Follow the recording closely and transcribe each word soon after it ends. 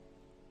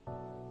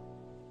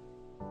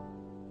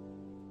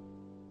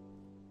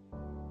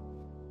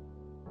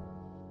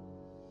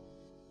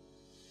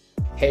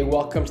Hey,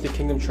 welcome to the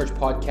Kingdom Church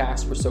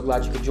podcast. We're so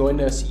glad you could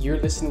join us. You're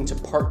listening to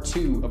part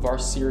 2 of our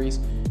series,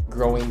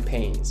 Growing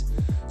Pains.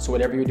 So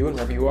whatever you're doing,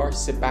 wherever you are,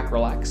 sit back,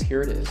 relax.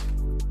 Here it is.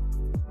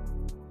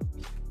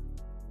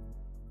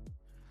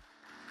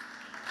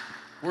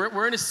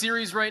 We're in a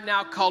series right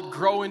now called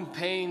Growing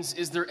Pains.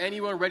 Is there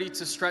anyone ready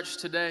to stretch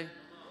today?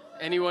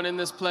 Anyone in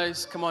this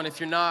place? Come on, if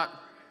you're not,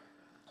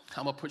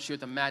 I'm going to put you at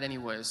the mat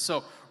anyways.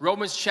 So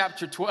Romans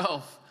chapter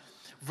 12.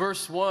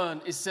 Verse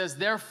 1, it says,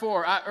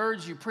 therefore, I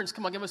urge you, Prince,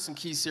 come on, give us some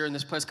keys here in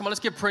this place. Come on,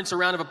 let's give Prince a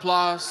round of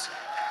applause.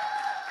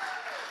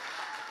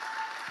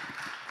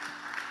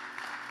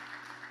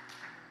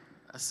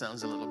 That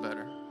sounds a little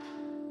better.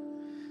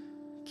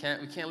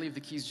 We can't leave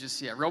the keys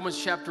just yet.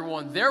 Romans chapter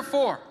 1,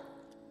 therefore,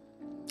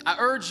 I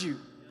urge you,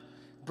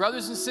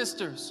 brothers and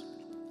sisters,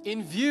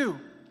 in view,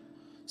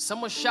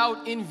 someone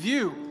shout, in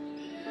view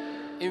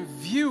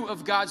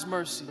of God's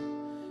mercy,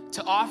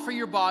 to offer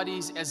your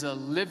bodies as a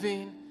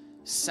living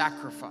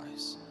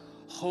sacrifice,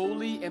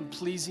 holy and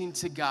pleasing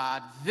to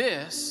God.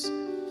 This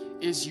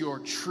is your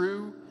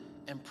true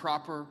and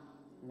proper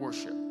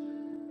worship.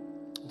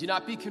 Do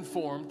not be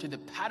conformed to the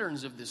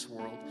patterns of this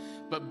world,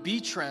 but be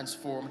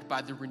transformed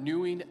by the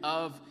renewing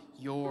of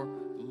your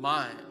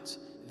mind.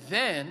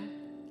 Then,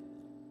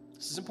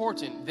 this is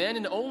important, then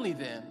and only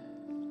then,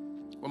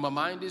 when my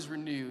mind is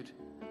renewed,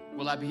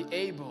 will I be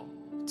able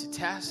to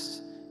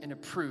test and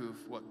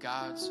approve what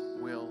God's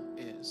will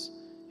is,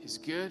 His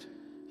good,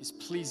 His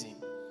pleasing,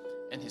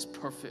 and His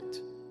perfect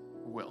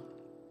will.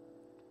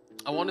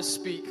 I want to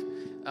speak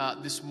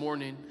this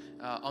morning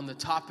on the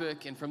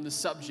topic and from the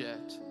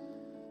subject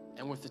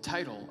and with the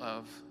title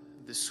of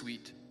The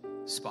Sweet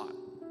Spot.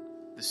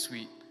 The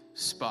Sweet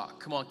Spot.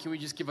 Come on, can we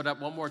just give it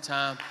up one more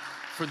time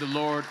for the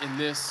Lord in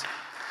this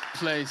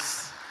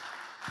place?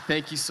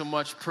 Thank you so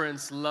much,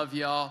 Prince. Love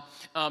y'all.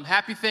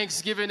 Happy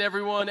Thanksgiving,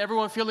 everyone.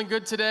 Everyone feeling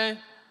good today?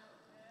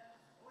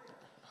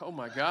 Oh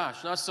my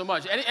gosh, not so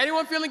much.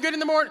 Anyone feeling good in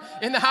the morning,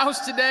 in the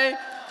house today?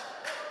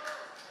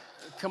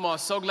 Come on,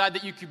 so glad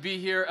that you could be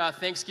here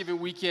Thanksgiving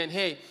weekend.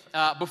 Hey,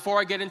 before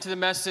I get into the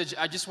message,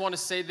 I just want to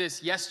say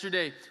this.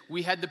 Yesterday,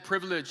 we had the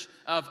privilege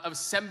of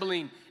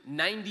assembling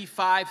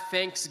 95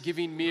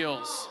 Thanksgiving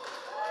meals.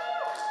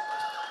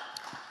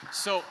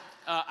 So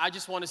I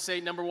just want to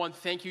say, number one,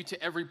 thank you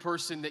to every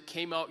person that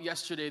came out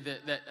yesterday,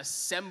 that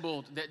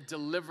assembled, that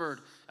delivered.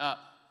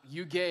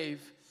 You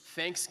gave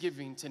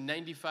Thanksgiving to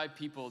 95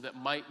 people that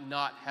might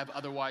not have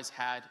otherwise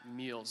had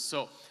meals.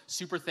 So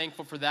super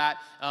thankful for that,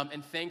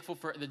 and thankful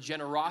for the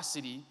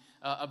generosity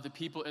of the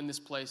people in this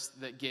place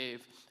that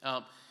gave.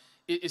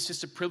 It's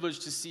just a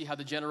privilege to see how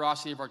the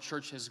generosity of our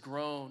church has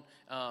grown.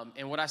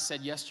 And what I said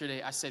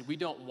yesterday, I said we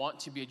don't want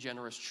to be a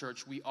generous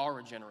church. We are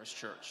a generous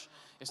church.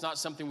 It's not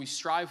something we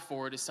strive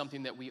for. It is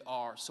something that we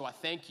are. So I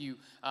thank you,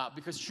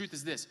 because truth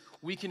is this.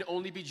 We can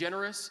only be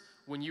generous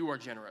when you are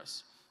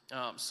generous.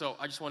 So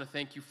I just want to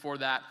thank you for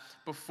that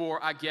before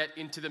I get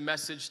into the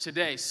message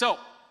today. So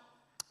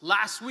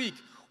last week,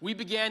 we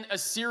began a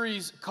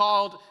series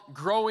called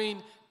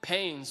Growing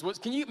Pains.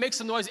 Can you make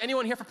some noise?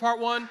 Anyone here for part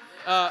 1?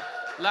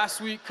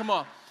 Last week, come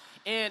on.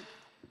 And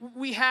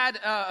we had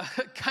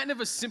kind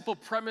of a simple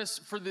premise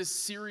for this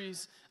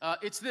series.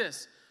 It's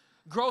this: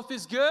 growth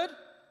is good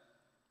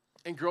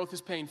and growth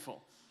is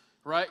painful.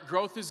 Right?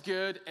 Growth is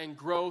good and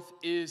growth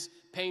is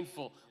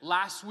painful.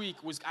 Last week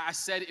I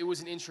said it was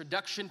an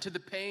introduction to the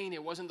pain.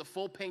 It wasn't the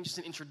full pain, just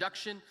an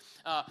introduction.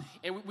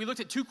 And we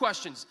looked at 2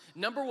 questions.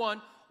 Number 1,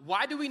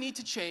 why do we need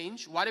to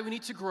change? Why do we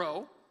need to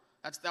grow?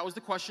 That was the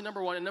question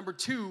number 1. And number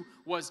 2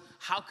 was,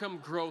 how come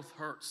growth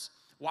hurts?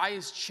 Why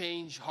is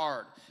change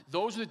hard?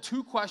 Those are the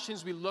 2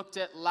 questions we looked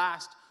at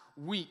last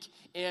week.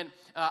 And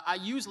I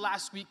used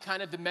last week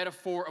kind of the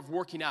metaphor of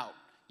working out.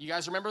 You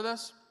guys remember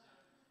this?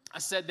 I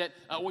said that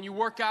when you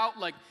work out,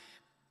 like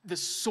the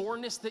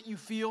soreness that you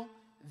feel,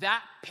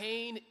 that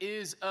pain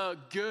is a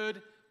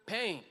good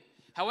pain.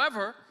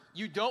 However,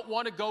 you don't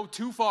want to go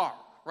too far,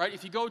 right?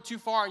 If you go too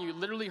far and you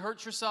literally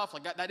hurt yourself,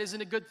 like that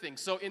isn't a good thing.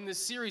 So in this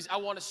series, I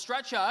want to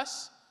stretch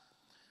us,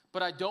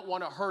 but I don't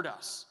want to hurt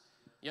us.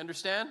 You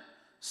understand?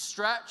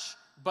 Stretch,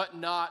 but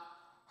not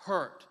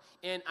hurt.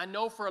 And I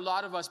know for a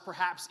lot of us,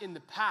 perhaps in the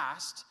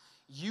past,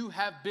 you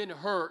have been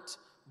hurt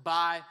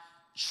by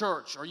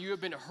church, or you have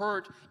been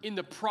hurt in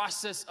the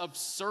process of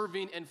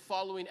serving and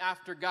following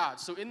after God.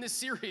 So in this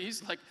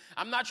series,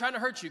 I'm not trying to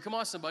hurt you. Come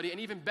on, somebody. And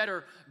even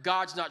better,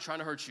 God's not trying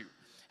to hurt you.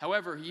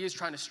 However, He is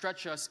trying to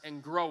stretch us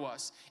and grow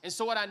us. And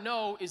so what I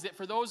know is that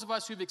for those of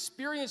us who've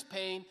experienced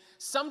pain,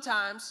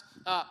 sometimes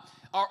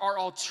our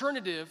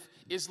alternative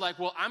is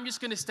well, I'm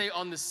just going to stay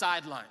on the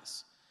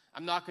sidelines.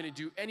 I'm not going to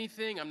do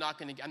anything. I'm not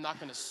going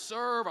to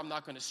serve. I'm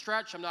not going to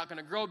stretch. I'm not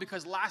going to grow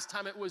because last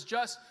time it was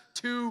just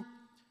too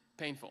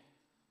painful.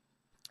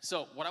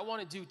 So what I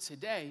want to do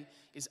today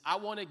is I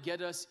want to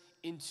get us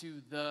into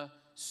the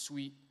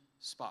sweet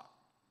spot.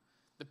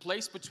 The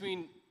place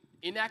between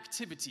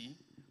inactivity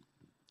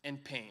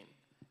and pain.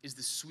 is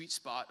the sweet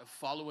spot of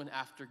following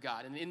after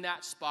God. And in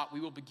that spot, we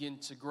will begin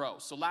to grow.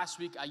 So last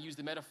week, I used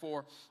the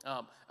metaphor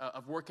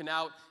of working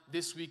out.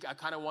 This week, I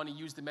kind of want to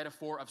use the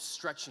metaphor of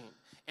stretching.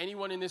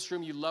 Anyone in this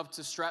room, you love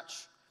to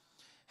stretch?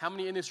 How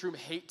many in this room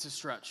hate to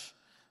stretch?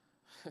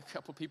 A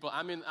couple people.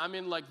 I'm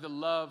in like the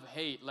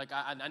love-hate. Like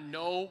I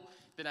know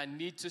that I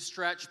need to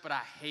stretch, but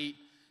I hate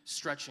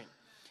stretching.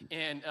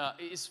 And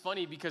it's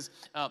funny because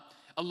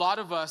a lot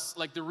of us,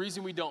 like the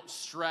reason we don't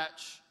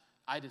stretch,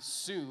 I'd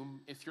assume,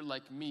 if you're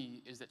like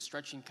me, is that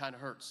stretching kind of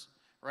hurts,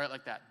 right?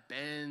 Like that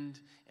bend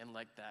and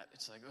like that.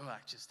 It's like, oh,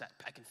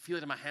 I can feel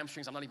it in my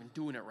hamstrings. I'm not even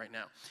doing it right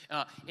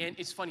now. And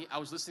it's funny, I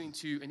was listening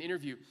to an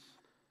interview,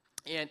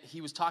 and he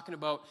was talking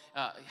about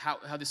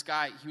how this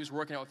guy, he was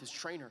working out with his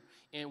trainer.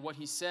 And what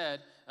he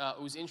said,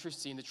 it was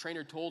interesting. The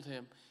trainer told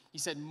him, he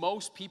said,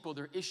 most people,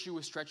 their issue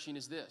with stretching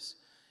is this.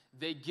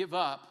 They give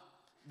up,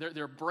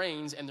 their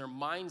brains and their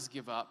minds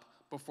give up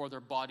before their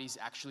bodies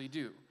actually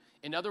do.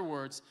 In other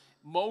words,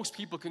 most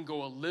people can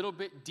go a little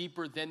bit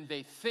deeper than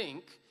they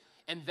think,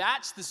 and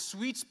that's the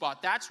sweet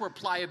spot. That's where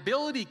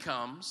pliability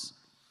comes,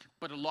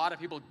 but a lot of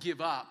people give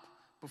up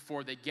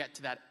before they get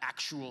to that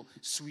actual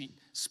sweet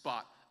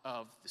spot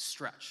of the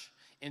stretch.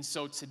 And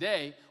so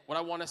today, what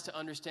I want us to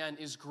understand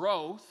is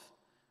growth.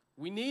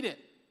 We need it.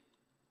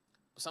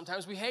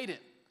 Sometimes we hate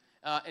it.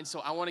 And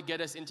so I want to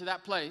get us into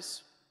that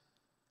place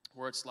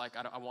where it's like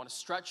I want to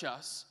stretch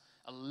us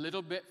a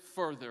little bit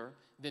further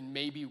than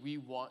maybe we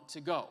want to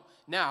go.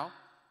 Now,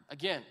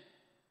 again,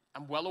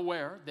 I'm well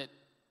aware that,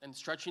 and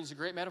stretching is a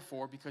great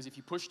metaphor, because if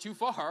you push too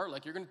far,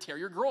 like you're going to tear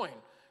your groin,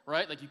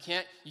 right? Like you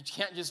can't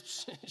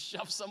just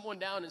shove someone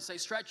down and say,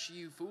 stretch,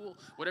 you fool,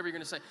 whatever you're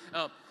going to say.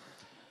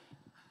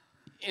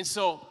 And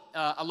so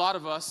a lot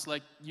of us,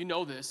 like, you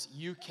know this,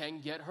 you can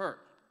get hurt,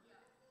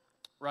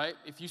 right?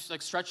 If you,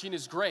 like, stretching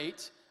is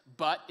great,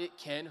 but it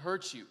can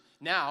hurt you.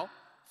 Now,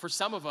 for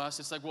some of us,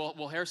 it's like,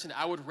 well, Harrison,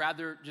 I would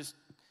rather just,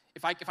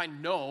 if I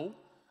know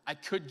I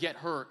could get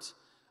hurt,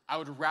 I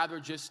would rather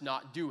just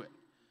not do it.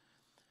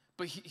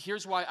 But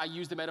here's why I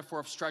use the metaphor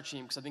of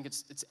stretching, because I think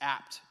it's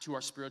apt to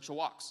our spiritual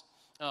walks.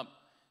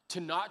 To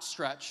not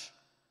stretch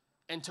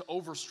and to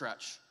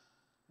overstretch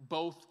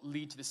both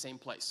lead to the same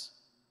place,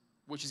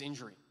 which is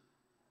injury,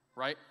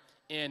 right?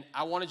 And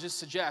I want to just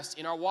suggest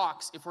in our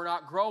walks, if we're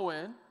not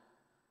growing,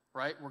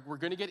 right, we're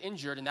going to get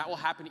injured, and that will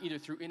happen either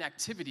through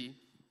inactivity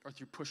or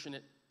through pushing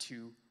it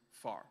too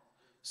far.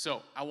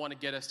 So I want to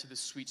get us to the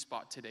sweet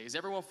spot today. Is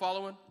everyone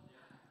following?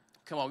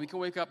 Come on, we can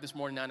wake up this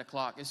morning 9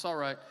 o'clock. It's all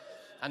right.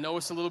 I know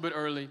it's a little bit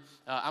early.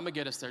 I'm going to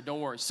get us there.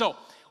 Don't worry. So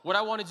what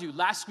I want to do,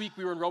 last week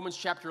we were in Romans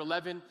chapter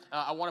 11.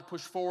 I want to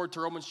push forward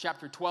to Romans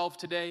chapter 12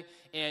 today.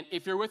 And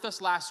if you're with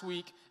us last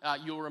week,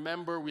 you'll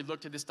remember we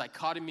looked at this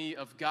dichotomy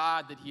of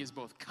God, that he is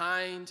both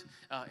kind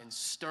and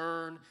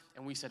stern.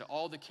 And we said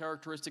all the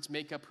characteristics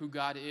make up who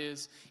God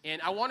is.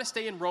 And I want to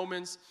stay in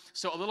Romans.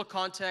 So a little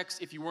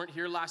context if you weren't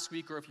here last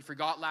week or if you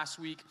forgot last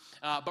week.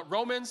 But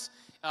Romans,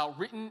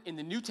 written in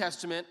the New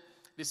Testament,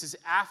 this is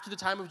after the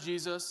time of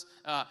Jesus,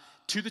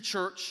 to the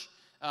church,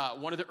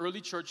 one of the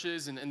early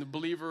churches and the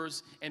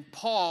believers. And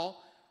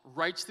Paul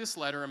writes this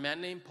letter, a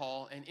man named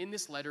Paul, and in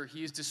this letter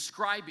he is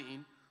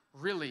describing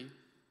really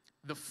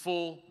the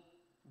full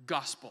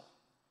gospel.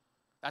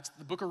 That's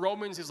the book of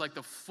Romans is like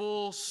the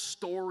full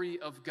story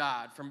of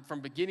God. From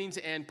beginning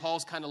to end,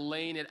 Paul's kind of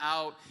laying it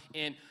out.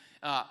 And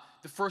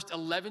the first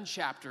 11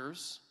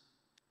 chapters,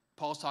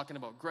 Paul's talking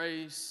about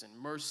grace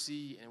and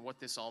mercy and what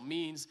this all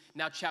means.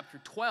 Now chapter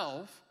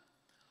 12,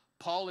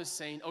 Paul is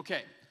saying,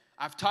 okay,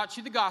 I've taught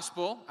you the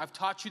gospel. I've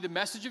taught you the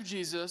message of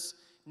Jesus.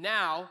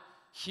 Now,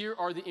 here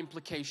are the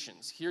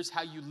implications. Here's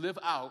how you live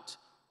out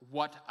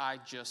what I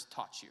just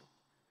taught you.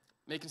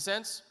 Making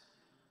sense?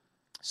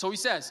 So he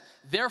says,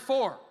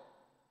 therefore,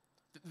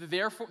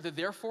 the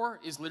therefore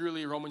is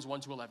literally Romans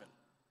 1 to 11.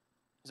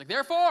 He's like,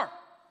 therefore.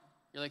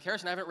 You're like,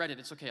 Harrison, I haven't read it.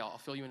 It's okay. I'll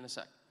fill you in a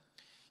sec.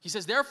 He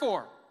says,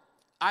 therefore,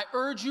 I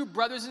urge you,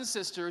 brothers and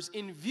sisters,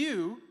 in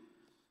view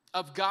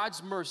of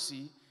God's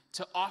mercy,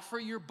 to offer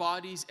your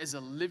bodies as a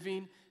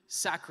living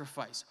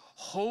sacrifice,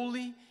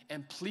 holy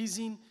and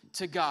pleasing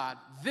to God.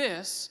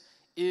 This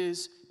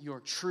is your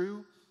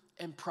true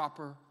and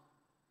proper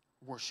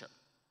worship.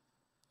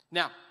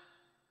 Now,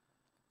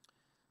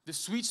 the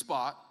sweet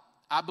spot,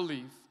 I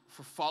believe,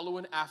 for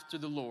following after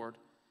the Lord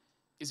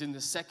is in the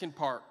second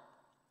part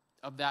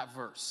of that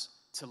verse,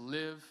 to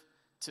live,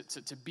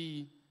 to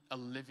be a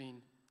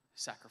living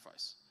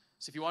sacrifice.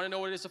 So if you want to know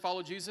what it is to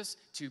follow Jesus,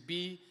 to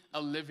be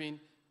a living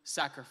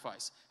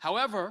sacrifice.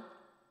 However,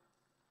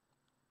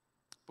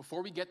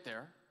 before we get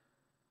there,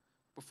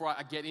 before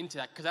I get into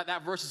that, because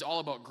that verse is all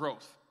about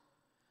growth,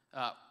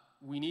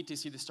 we need to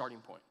see the starting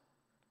point.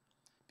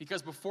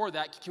 Because before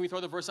that, can we throw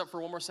the verse up for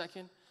one more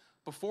second?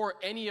 Before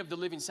any of the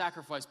living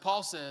sacrifice,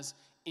 Paul says,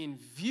 in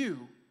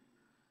view,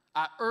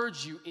 I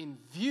urge you in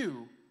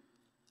view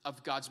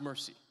of God's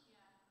mercy.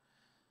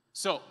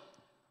 So,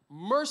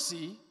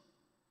 mercy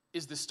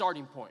is the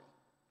starting point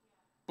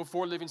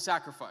before living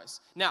sacrifice.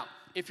 Now,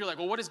 if you're like,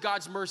 well, what is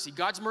God's mercy?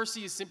 God's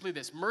mercy is simply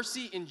this.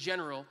 Mercy in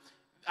general,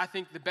 I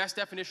think the best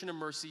definition of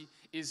mercy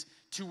is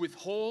to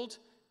withhold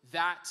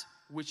that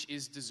which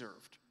is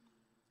deserved.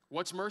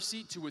 What's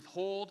mercy? To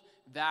withhold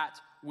that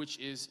which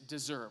is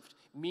deserved.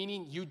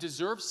 Meaning you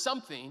deserve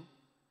something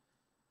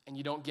and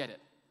you don't get it.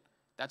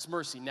 That's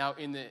mercy. Now,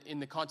 in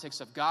the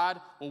context of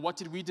God, well, what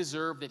did we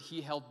deserve that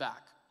he held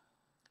back?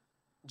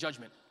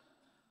 Judgment.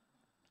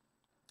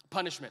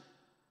 Punishment.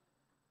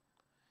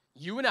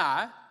 You and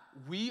I,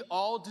 we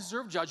all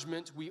deserve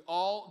judgment. We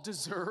all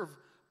deserve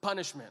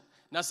punishment.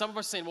 Now, some of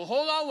us are saying, well,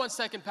 hold on one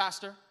second,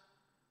 Pastor.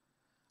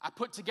 I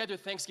put together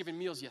Thanksgiving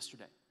meals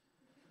yesterday.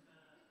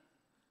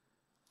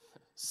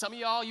 Some of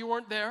y'all, you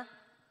weren't there,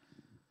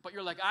 but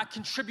you're like, I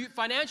contribute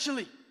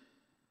financially.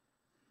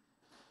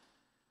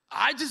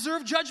 I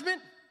deserve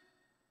judgment.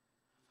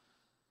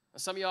 Now,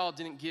 some of y'all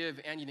didn't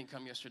give and you didn't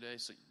come yesterday,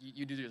 so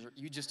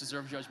you just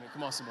deserve judgment.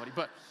 Come on, somebody.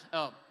 But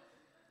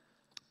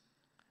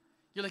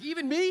you're like,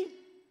 even me?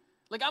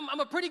 Like, I'm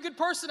a pretty good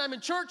person. I'm in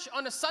church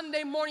on a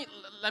Sunday morning.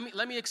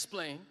 Let me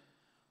explain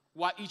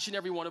why each and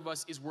every one of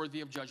us is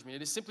worthy of judgment.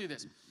 It is simply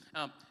this.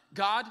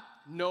 God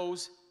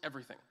knows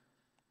everything.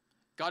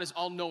 God is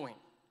all-knowing.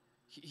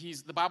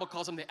 The Bible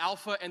calls him the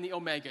Alpha and the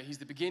Omega. He's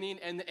the beginning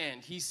and the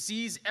end. He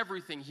sees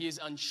everything. He is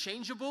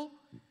unchangeable.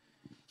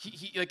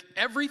 He like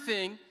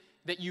everything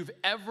that you've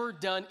ever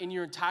done in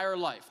your entire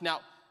life. Now,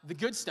 the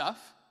good stuff,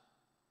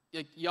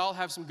 like y'all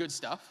have some good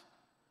stuff.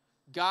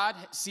 God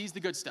sees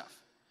the good stuff.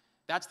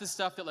 That's the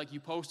stuff that like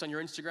you post on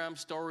your Instagram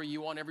story,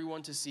 you want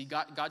everyone to see.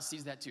 God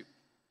sees that too.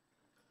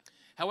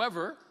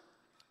 However,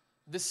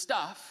 the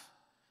stuff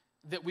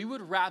that we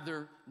would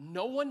rather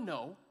no one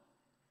know,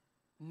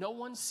 no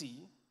one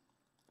see,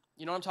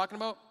 you know what I'm talking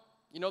about?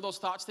 You know those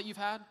thoughts that you've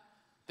had?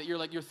 That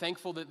you're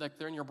thankful that like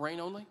they're in your brain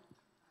only?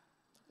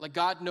 Like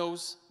God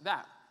knows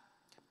that.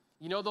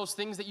 You know those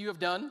things that you have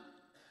done?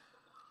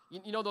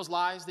 You know those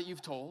lies that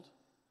you've told?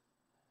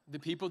 The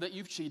people that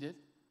you've cheated?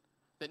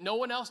 That no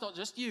one else knows,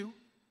 just you.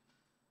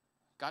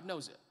 God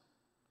knows it.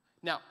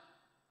 Now,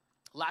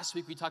 last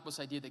week we talked about this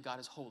idea that God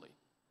is holy.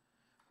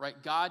 Right?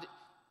 God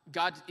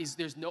is,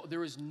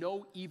 there is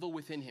no evil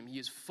within him. He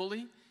is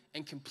fully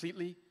and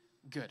completely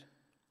good.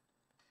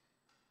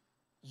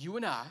 You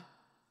and I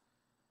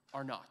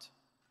are not.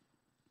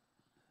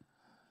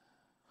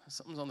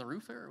 Something's on the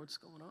roof there? What's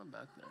going on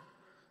back there?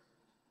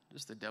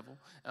 Just the devil.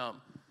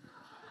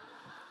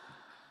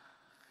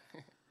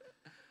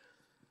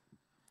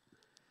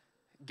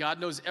 God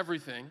knows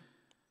everything.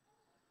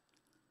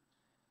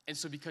 And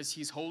so because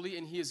he's holy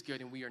and he is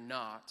good and we are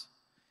not,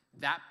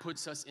 that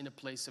puts us in a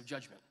place of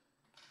judgment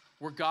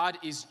where God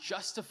is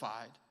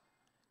justified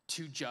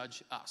to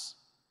judge us.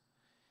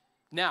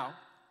 Now,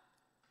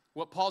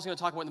 what Paul's going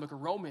to talk about in the book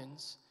of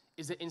Romans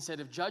is that instead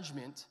of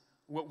judgment,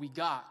 what we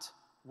got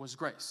was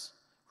grace.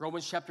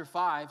 Romans chapter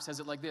 5 says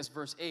it like this,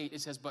 verse 8,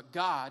 it says, but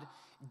God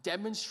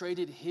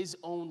demonstrated his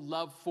own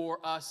love for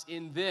us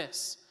in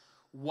this.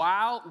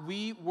 While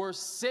we were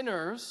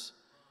sinners,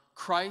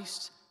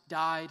 Christ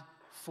died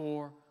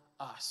for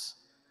us.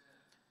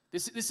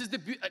 This is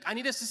I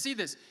need us to see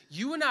this.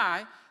 You and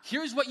I,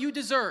 here's what you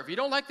deserve. You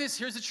don't like this?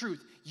 Here's the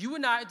truth. You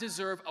and I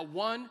deserve a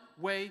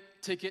one-way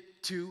ticket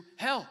to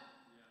hell.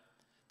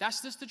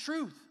 That's just the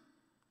truth.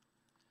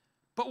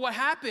 But what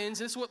happens,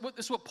 this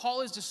is what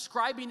Paul is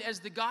describing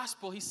as the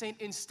gospel. He's saying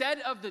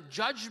instead of the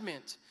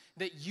judgment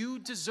that you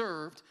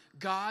deserved,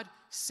 God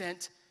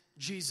sent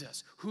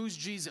Jesus. Who's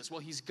Jesus? Well,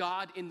 he's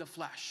God in the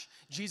flesh.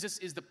 Jesus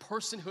is the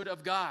personhood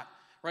of God,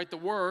 right? The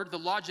word, the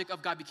logic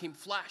of God became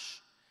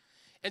flesh.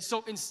 And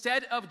so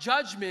instead of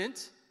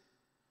judgment,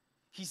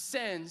 he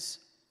sends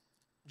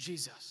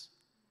Jesus.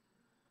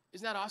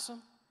 Isn't that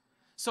awesome?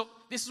 So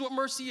this is what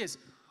mercy is.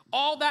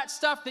 All that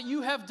stuff that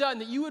you have done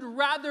that you would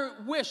rather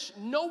wish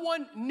no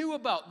one knew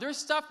about. There's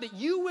stuff that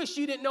you wish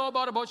you didn't know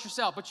about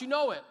yourself, but you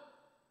know it.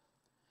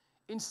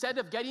 Instead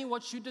of getting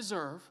what you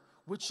deserve,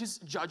 which is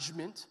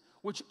judgment,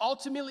 which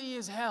ultimately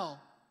is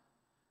hell,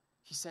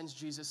 he sends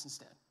Jesus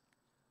instead.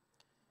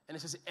 And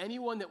it says,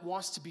 anyone that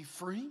wants to be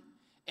free,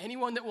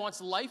 anyone that wants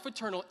life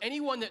eternal,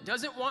 anyone that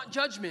doesn't want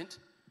judgment,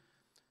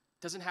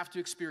 doesn't have to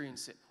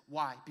experience it.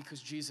 Why?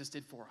 Because Jesus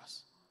did for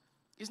us.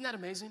 Isn't that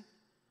amazing?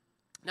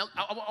 Now,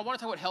 I want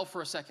to talk about hell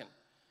for a second,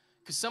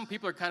 because some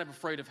people are kind of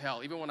afraid of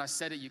hell. Even when I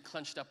said it, you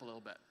clenched up a little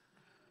bit.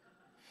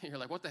 You're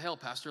like, what the hell,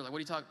 Pastor? Like, what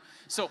are you talking?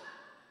 So,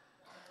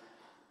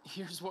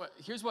 here's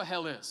what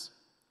hell is.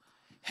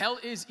 Hell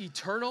is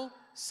eternal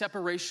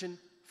separation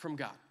from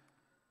God,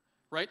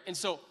 right? And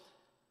so,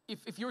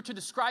 if you were to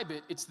describe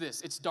it, it's this.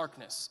 It's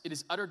darkness. It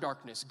is utter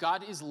darkness.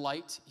 God is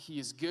light. He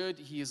is good.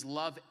 He is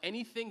love.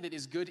 Anything that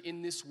is good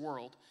in this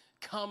world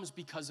comes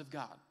because of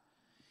God.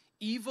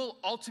 Evil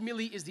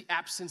ultimately is the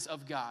absence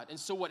of God. And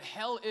so what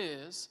hell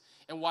is,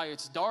 and why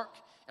it's dark,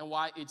 and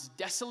why it's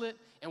desolate,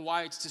 and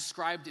why it's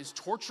described as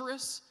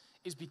torturous,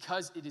 is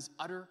because it is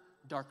utter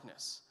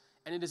darkness.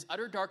 And it is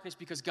utter darkness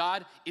because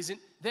God isn't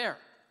there.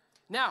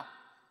 Now,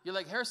 you're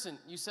like, Harrison,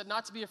 you said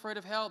not to be afraid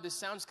of hell. This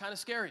sounds kind of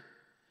scary.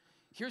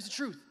 Here's the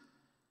truth.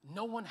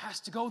 No one has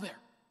to go there.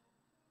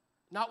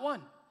 Not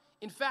one.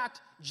 In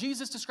fact,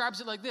 Jesus describes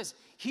it like this.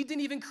 He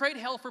didn't even create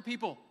hell for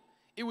people.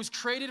 It was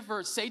created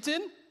for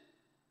Satan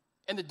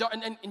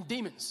and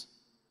demons.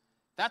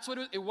 That's what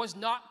it was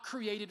not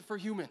created for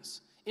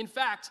humans. In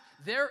fact,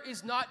 there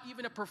is not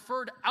even a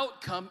preferred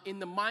outcome in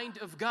the mind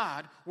of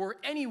God where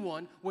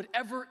anyone would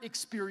ever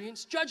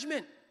experience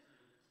judgment.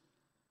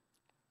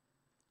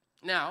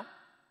 Now,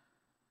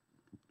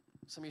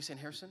 some of you are saying,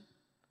 Harrison,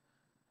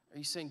 are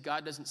you saying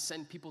God doesn't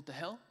send people to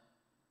hell?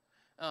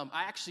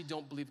 I actually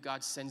don't believe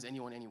God sends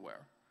anyone anywhere.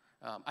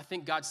 I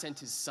think God sent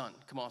his son.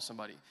 Come on,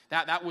 somebody.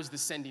 That was the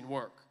sending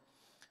work.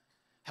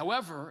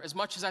 However, as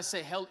much as I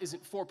say hell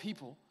isn't for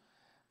people,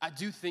 I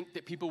do think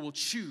that people will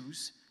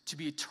choose to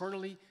be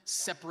eternally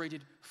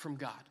separated from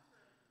God.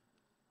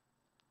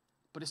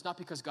 But it's not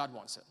because God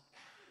wants it.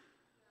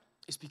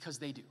 It's because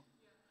they do.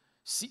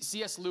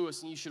 C.S.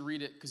 Lewis, and you should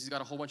read it because he's got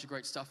a whole bunch of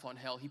great stuff on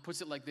hell. He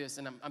puts it like this,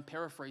 and I'm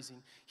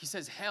paraphrasing. He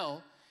says,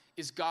 hell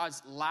is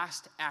God's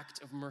last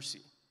act of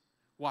mercy.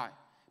 Why?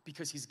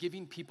 Because he's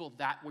giving people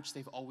that which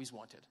they've always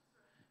wanted,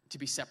 to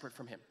be separate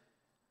from him.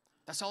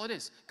 That's all it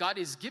is. God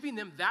is giving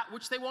them that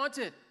which they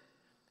wanted.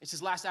 It's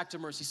his last act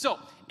of mercy. So,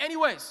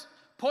 anyways,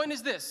 point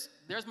is this.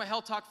 There's my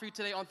hell talk for you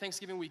today on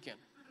Thanksgiving weekend.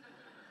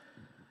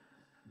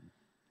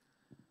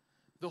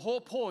 The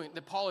whole point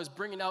that Paul is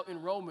bringing out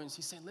in Romans,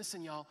 he's saying,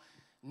 listen, y'all,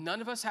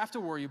 none of us have to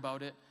worry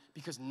about it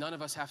because none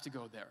of us have to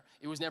go there.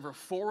 It was never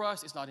for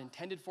us. It's not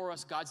intended for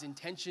us. God's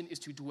intention is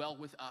to dwell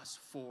with us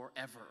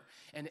forever.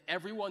 And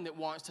everyone that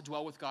wants to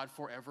dwell with God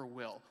forever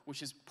will,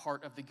 which is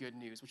part of the good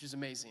news, which is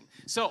amazing.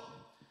 So,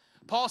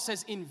 Paul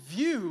says, in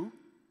view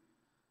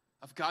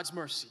of God's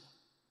mercy.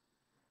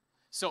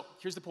 So,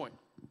 here's the point.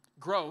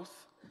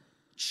 Growth,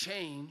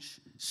 change,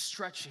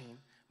 stretching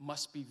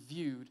must be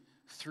viewed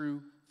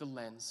through the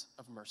lens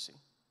of mercy.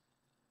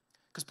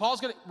 Because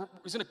Paul's going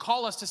to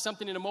call us to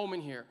something in a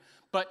moment here,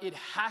 but it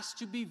has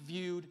to be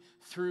viewed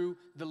through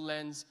the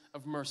lens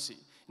of mercy.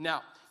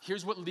 Now,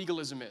 here's what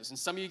legalism is. And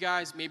some of you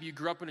guys, maybe you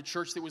grew up in a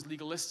church that was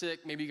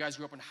legalistic. Maybe you guys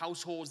grew up in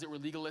households that were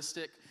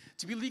legalistic.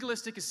 To be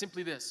legalistic is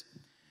simply this.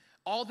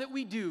 All that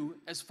we do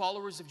as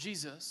followers of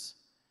Jesus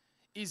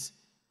is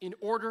in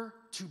order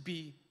to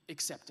be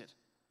accepted.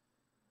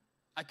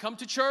 I come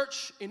to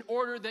church in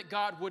order that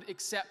God would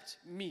accept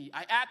me.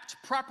 I act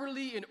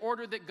properly in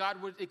order that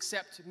God would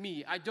accept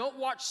me. I don't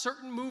watch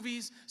certain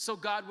movies so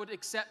God would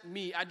accept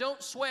me. I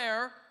don't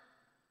swear,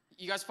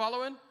 you guys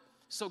following?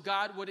 So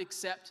God would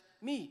accept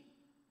me.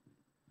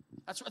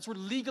 That's what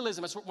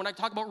legalism, when I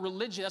talk about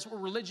religion, that's what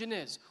religion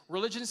is.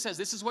 Religion says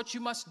this is what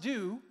you must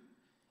do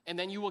and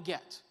then you will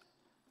get.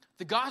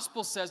 The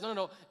gospel says,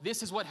 no,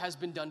 this is what has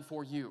been done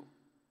for you.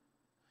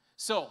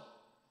 So,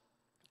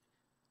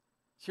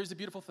 here's the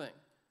beautiful thing.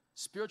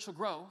 Spiritual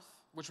growth,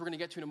 which we're going to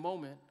get to in a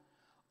moment,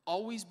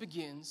 always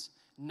begins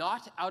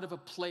not out of a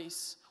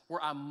place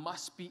where I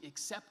must be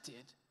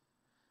accepted,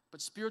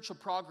 but spiritual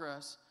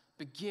progress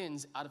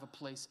begins out of a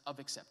place of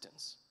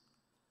acceptance.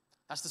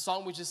 That's the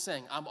song we just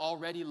sang. I'm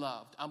already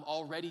loved. I'm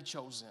already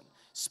chosen.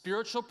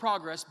 Spiritual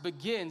progress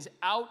begins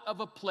out of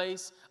a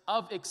place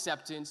of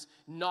acceptance,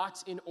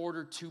 not in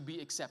order to be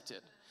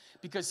accepted.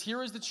 Because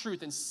here is the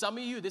truth, and some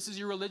of you, this is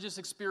your religious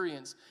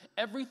experience.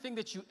 Everything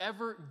that you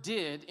ever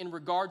did in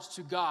regards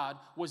to God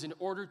was in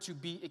order to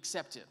be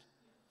accepted.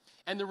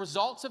 And the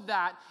results of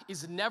that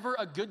is never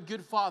a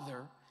good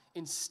father.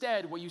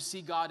 Instead, what you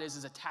see God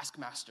is a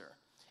taskmaster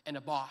and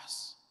a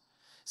boss.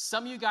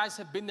 Some of you guys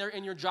have been there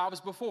in your jobs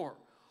before,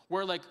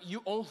 where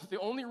the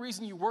only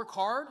reason you work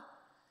hard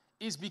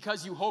is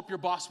because you hope your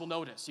boss will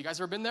notice. You guys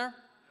ever been there?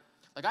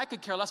 I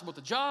could care less about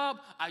the job.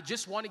 I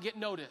just want to get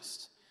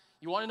noticed.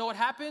 You want to know what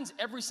happens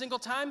every single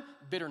time?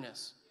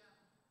 Bitterness.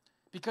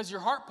 Because your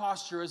heart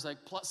posture is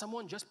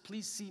someone just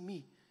please see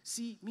me.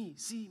 See me,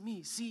 see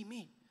me, see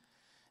me.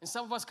 And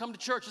some of us come to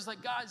church, it's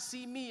like, God,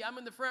 see me. I'm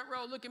in the front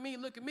row. Look at me,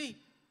 look at me.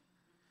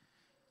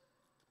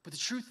 But the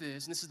truth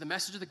is, and this is the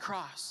message of the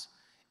cross,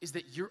 is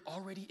that you're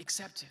already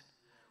accepted.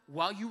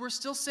 While you were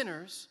still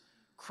sinners,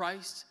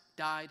 Christ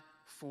died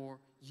for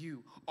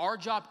you. Our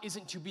job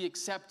isn't to be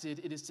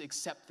accepted, it is to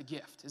accept the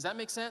gift. Does that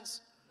make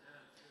sense?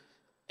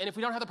 And if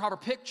we don't have the proper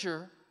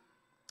picture,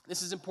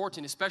 this is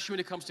important, especially when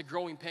it comes to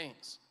growing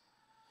pains.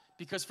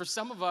 Because for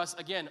some of us,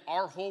 again,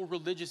 our whole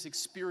religious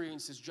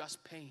experience is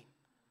just pain.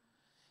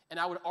 And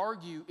I would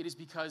argue it is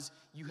because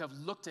you have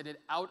looked at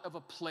it out of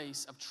a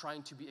place of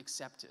trying to be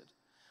accepted.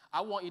 I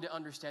want you to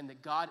understand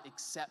that God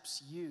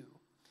accepts you.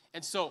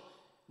 And so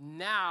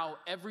now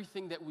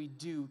everything that we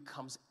do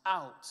comes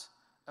out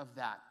of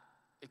that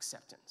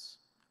acceptance.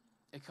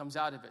 It comes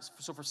out of it.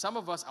 So for some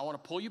of us, I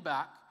want to pull you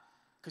back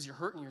because you're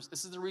hurting yourself.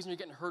 This is the reason you're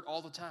getting hurt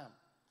all the time.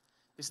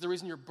 This is the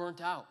reason you're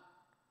burnt out.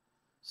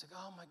 It's like,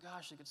 oh my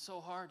gosh, it's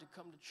so hard to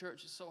come to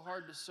church. It's so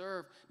hard to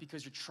serve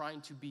because you're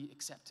trying to be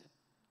accepted.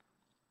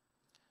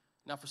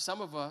 Now, for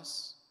some of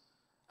us,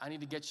 I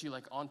need to get you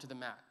onto the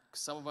mat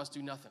because some of us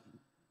do nothing.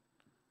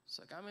 It's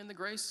like, I'm in the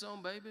grace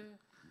zone, baby.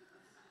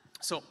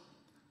 So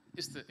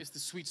it's the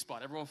sweet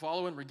spot. Everyone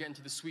following? We're getting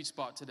to the sweet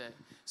spot today.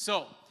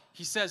 So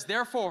he says,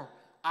 therefore,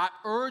 I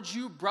urge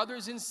you,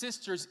 brothers and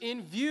sisters,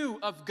 in view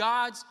of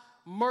God's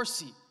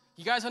mercy.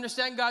 You guys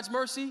understand God's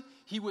mercy?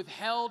 He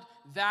withheld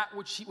that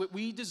what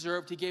we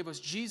deserved. He gave us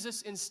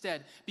Jesus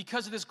instead.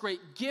 Because of this great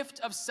gift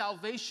of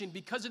salvation,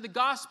 because of the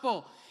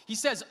gospel, he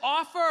says,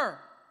 offer.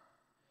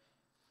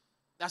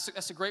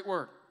 That's a great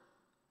word.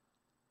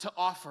 To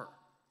offer.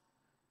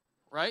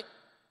 Right?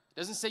 It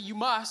doesn't say you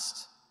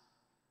must.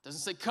 It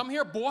doesn't say, come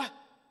here, boy.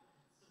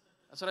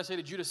 That's what I say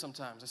to Judas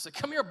sometimes. I say,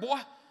 come here, boy.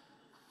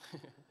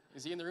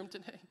 Is he in the room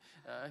today?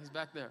 He's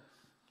back there.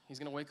 He's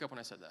going to wake up when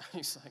I said that.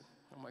 He's like,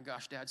 oh my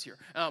gosh, Dad's here.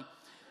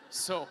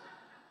 So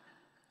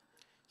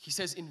he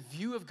says, in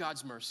view of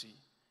God's mercy,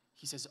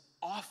 he says,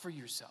 offer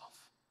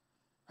yourself,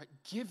 right?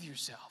 Give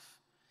yourself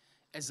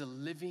as a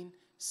living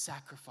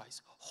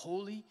sacrifice,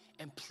 holy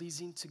and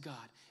pleasing to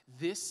God.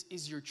 This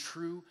is your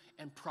true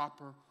and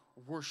proper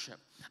worship.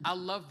 I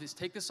love this.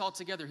 Take this all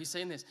together. He's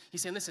saying this.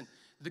 He's saying, listen,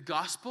 the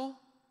gospel,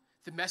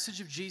 the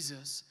message of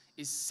Jesus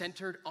is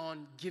centered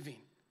on giving.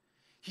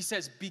 He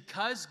says,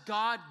 because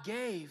God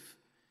gave,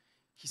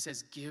 he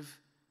says, give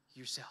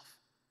yourself.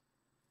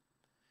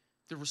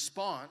 The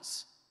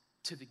response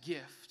to the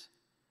gift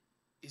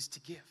is to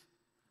give.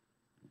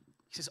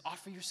 He says,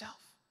 offer yourself.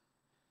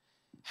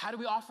 How do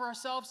we offer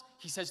ourselves?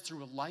 He says,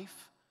 through a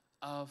life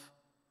of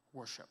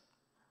worship.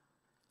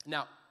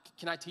 Now,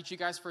 can I teach you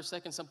guys for a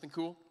second something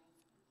cool?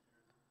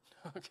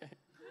 Okay.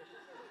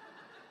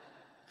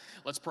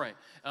 Let's pray.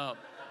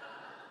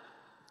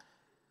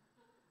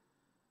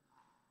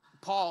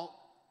 Paul,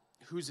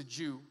 who's a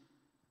Jew,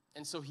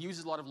 and so he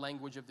uses a lot of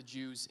language of the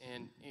Jews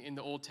in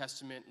the Old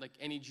Testament. Like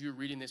any Jew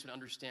reading this would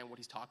understand what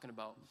he's talking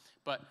about.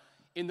 But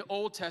in the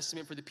Old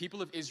Testament, for the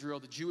people of Israel,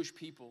 the Jewish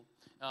people,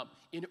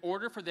 in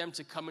order for them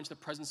to come into the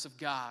presence of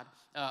God,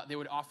 they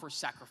would offer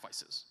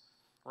sacrifices,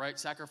 right?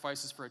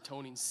 Sacrifices for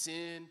atoning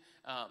sin,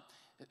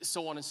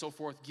 so on and so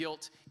forth,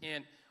 guilt.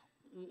 And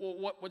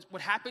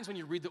what happens when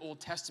you read the Old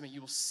Testament,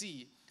 you will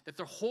see that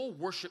their whole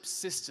worship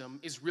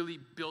system is really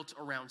built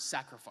around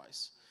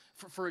sacrifice.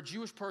 For a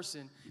Jewish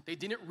person, they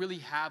didn't really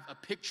have a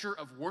picture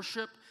of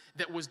worship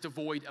that was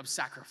devoid of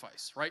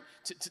sacrifice, right?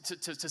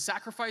 To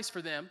sacrifice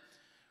for them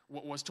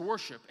was to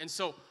worship. And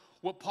so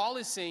what Paul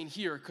is saying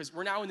here, because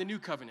we're now in the new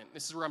covenant,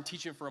 this is where I'm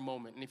teaching for a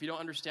moment, and if you don't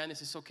understand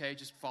this, it's okay,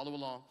 just follow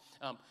along.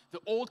 The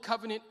old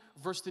covenant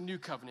versus the new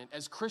covenant.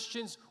 As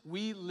Christians,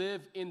 we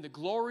live in the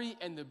glory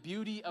and the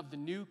beauty of the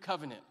new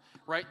covenant,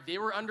 right? They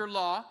were under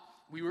law,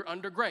 we were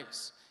under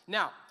grace.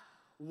 Now,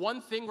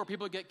 one thing where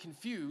people get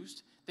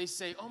confused, they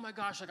say, oh my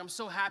gosh, like I'm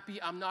so happy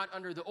I'm not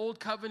under the old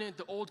covenant.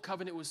 The old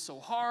covenant was so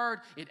hard.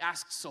 It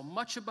asked so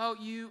much about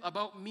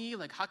me.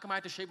 Like, how come I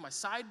have to shave my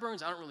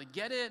sideburns? I don't really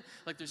get it.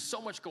 Like, there's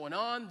so much going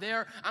on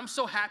there. I'm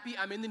so happy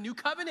I'm in the new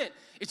covenant.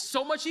 It's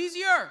so much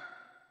easier.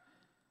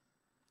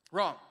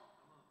 Wrong.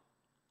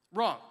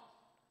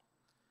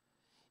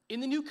 In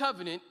the new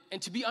covenant,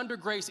 and to be under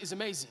grace is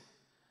amazing.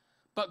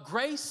 But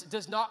grace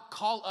does not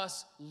call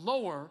us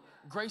lower.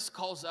 Grace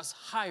calls us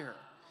higher.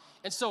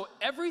 And so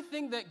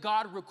everything that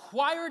God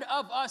required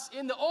of us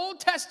in the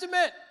Old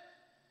Testament,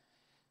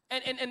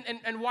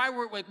 and why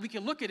we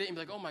can look at it and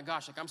be like, oh my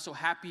gosh, like I'm so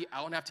happy I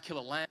don't have to kill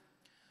a lamb.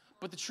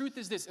 But the truth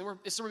is this, and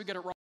this is where we get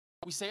it wrong.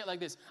 We say it like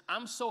this: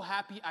 I'm so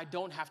happy I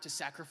don't have to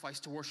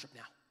sacrifice to worship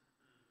now.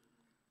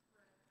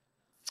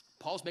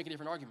 Paul's making a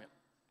different argument.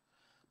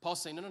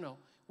 Paul's saying, no.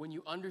 When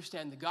you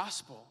understand the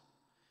gospel,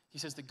 he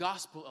says the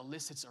gospel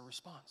elicits a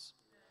response.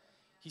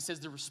 He says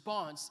the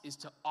response is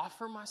to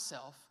offer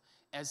myself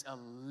as a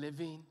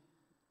living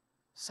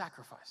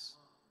sacrifice.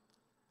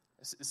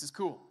 This is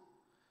cool.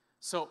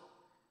 So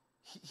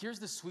here's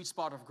the sweet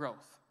spot of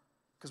growth,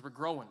 because we're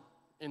growing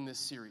in this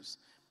series.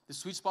 The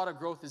sweet spot of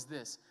growth is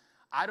this: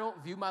 I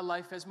don't view my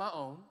life as my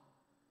own.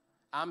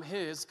 I'm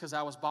his because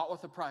I was bought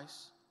with a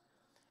price.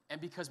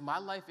 And because my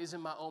life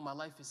isn't my own, my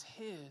life is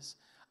his,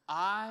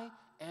 I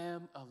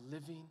am a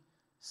living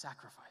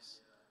sacrifice.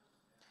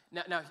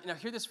 Now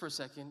hear this for a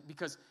second,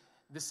 because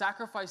the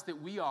sacrifice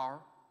that we are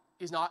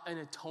is not an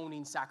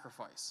atoning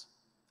sacrifice.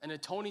 An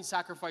atoning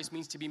sacrifice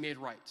means to be made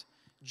right.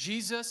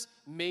 Jesus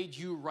made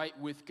you right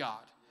with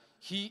God.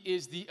 He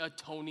is the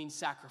atoning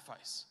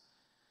sacrifice.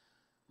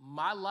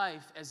 My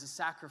life as a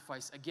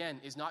sacrifice, again,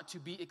 is not to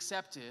be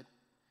accepted.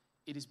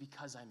 It is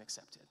because I'm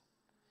accepted.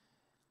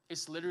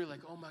 It's literally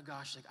like, oh my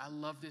gosh, like I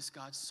love this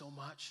God so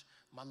much.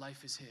 My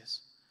life is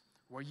his.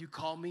 Where you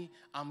call me,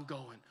 I'm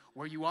going.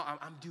 Where you want,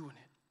 I'm doing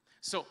it.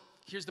 So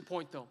here's the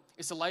point, though.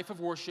 It's a life of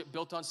worship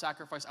built on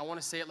sacrifice. I want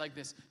to say it like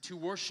this: to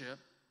worship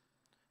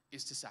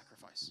is to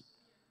sacrifice.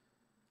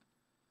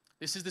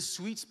 This is the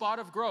sweet spot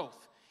of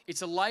growth.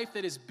 It's a life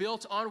that is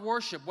built on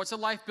worship. What's a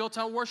life built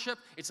on worship?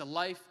 It's a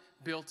life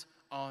built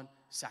on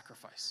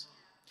sacrifice.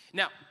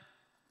 Now,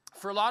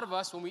 for a lot of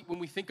us, when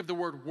we think of the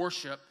word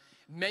worship,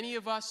 many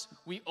of us,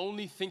 we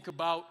only think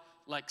about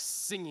like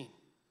singing.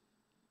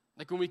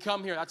 Like when we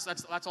come here,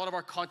 that's all of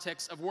our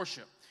context of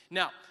worship.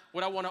 Now,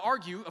 what I want to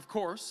argue, of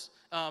course,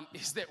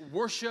 is that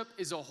worship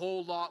is a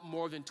whole lot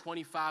more than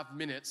 25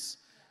 minutes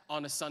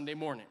on a Sunday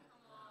morning.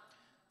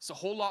 It's a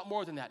whole lot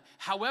more than that.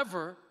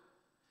 However,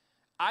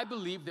 I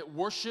believe that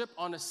worship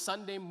on a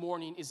Sunday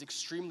morning is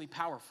extremely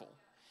powerful.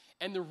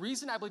 And the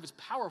reason I believe it's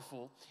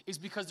powerful is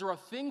because there are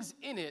things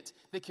in it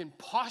that can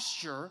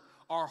posture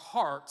our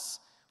hearts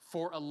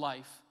for a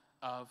life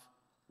of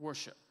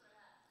worship.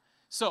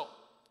 So,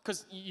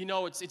 because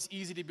it's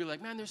easy to be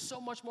like, man, there's so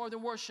much more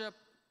than worship.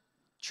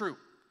 True.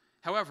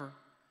 However,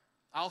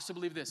 I also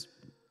believe this.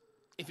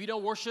 If you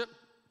don't worship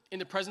in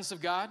the presence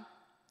of God,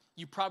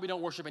 you probably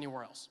don't worship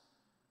anywhere else.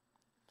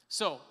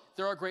 So,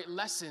 there are great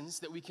lessons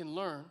that we can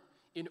learn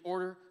in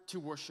order to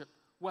worship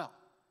well.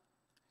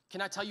 Can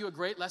I tell you a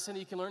great lesson that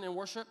you can learn in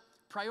worship?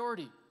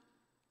 Priority.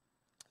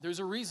 There's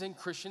a reason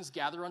Christians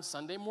gather on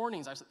Sunday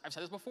mornings. I've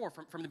said this before,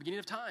 from the beginning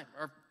of time,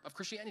 or of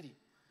Christianity.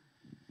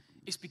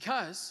 It's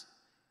because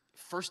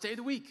first day of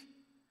the week,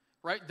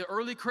 right? The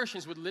early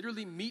Christians would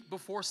literally meet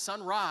before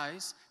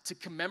sunrise to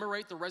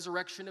commemorate the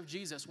resurrection of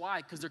Jesus.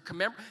 Why? Because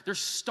they're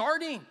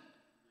starting.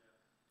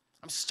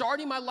 I'm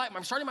starting my life.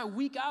 I'm starting my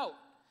week out.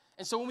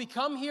 And so when we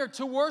come here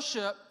to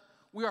worship,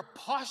 we are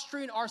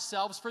posturing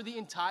ourselves for the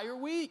entire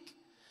week.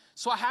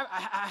 So I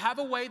have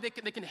a way that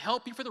can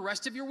help you for the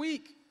rest of your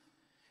week.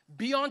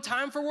 Be on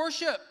time for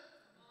worship.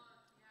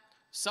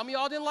 Some of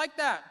y'all didn't like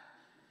that.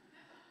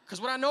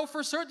 Because what I know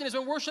for certain is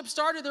when worship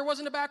started, there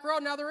wasn't a back row.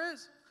 Now there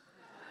is.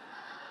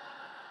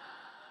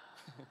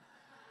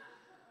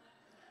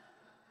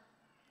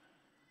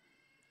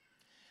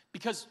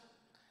 Because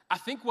I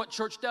think what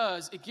church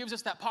does, it gives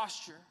us that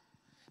posture.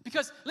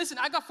 Because, listen,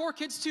 I got 4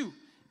 kids too.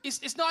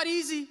 It's not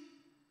easy.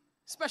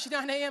 Especially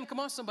 9 a.m. Come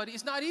on, somebody.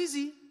 It's not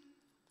easy.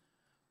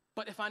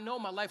 But if I know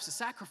my life's a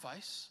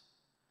sacrifice,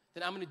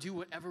 then I'm going to do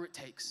whatever it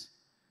takes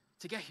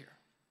to get here.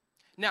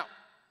 Now,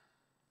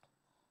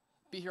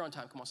 be here on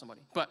time. Come on,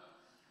 somebody. But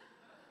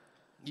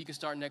you can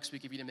start next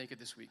week if you didn't make it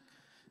this week.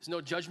 There's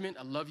no judgment.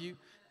 I love you.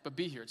 But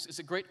be here. It's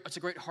a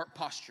great heart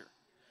posture.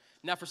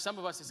 Now, for some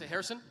of us, they say,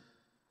 Harrison,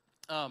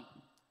 I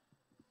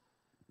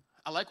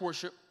like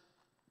worship,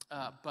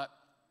 but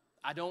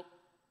I don't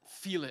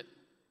feel it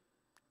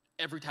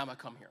every time I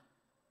come here.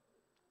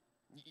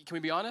 Can we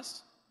be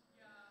honest?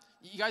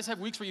 You guys have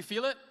weeks where you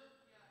feel it?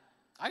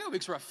 I got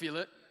weeks where I feel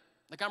it.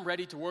 Like I'm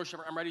ready to worship,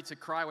 I'm ready to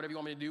cry, whatever you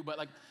want me to do. But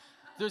like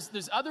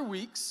there's other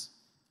weeks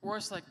where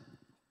it's like,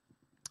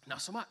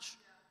 not so much.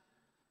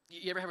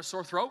 You ever have a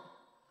sore throat?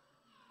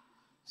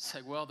 It's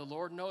like, well, the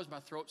Lord knows my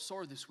throat's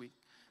sore this week.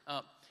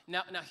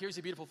 Now here's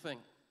the beautiful thing,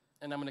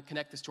 and I'm going to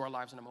connect this to our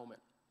lives in a moment.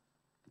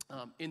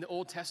 In the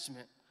Old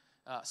Testament,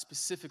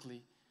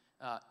 specifically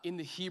in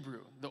the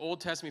Hebrew, the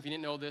Old Testament, if you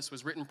didn't know this,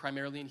 was written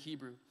primarily in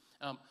Hebrew.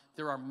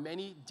 There are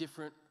many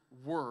different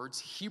words,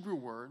 Hebrew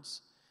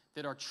words,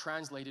 that are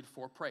translated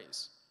for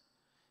praise.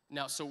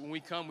 Now, so when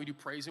we come, we do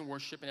praise and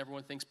worship, and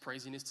everyone thinks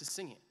praising is to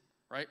sing it,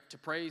 right? To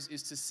praise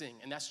is to sing,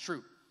 and that's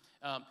true.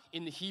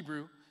 In the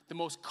Hebrew, the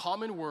most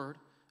common word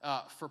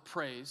for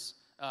praise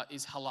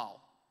is halal,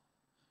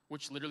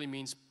 which literally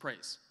means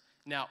praise.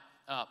 Now,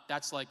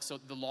 that's like, so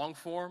the long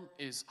form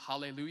is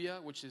hallelujah,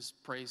 which is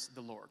praise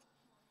the Lord.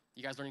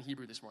 You guys learning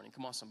Hebrew this morning.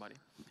 Come on, somebody.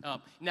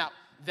 Now,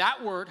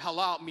 that word,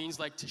 halal, means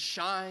like to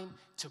shine,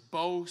 to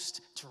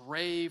boast, to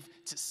rave,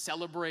 to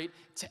celebrate,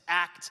 to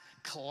act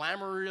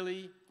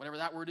clamorously, whatever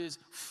that word is,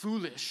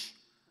 foolish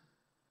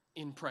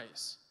in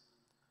praise.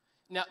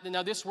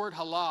 Now this word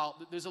halal,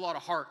 there's a lot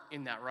of heart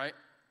in that, right?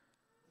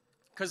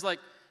 Because like,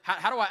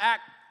 how do I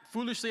act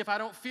foolishly if I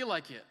don't feel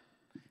like it?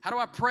 How do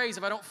I praise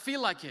if I don't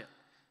feel like it?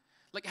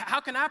 Like,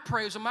 how can I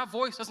praise when my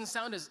voice doesn't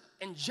sound as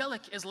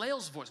angelic as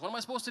Lael's voice? What am I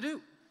supposed to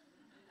do?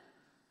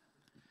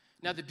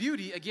 Now, the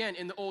beauty, again,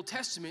 in the Old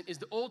Testament is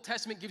the Old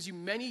Testament gives you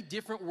many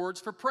different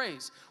words for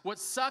praise. What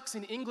sucks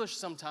in English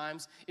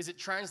sometimes is it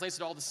translates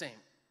it all the same.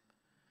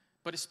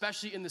 But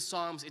especially in the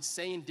Psalms, it's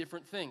saying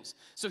different things.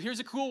 So here's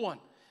a cool one.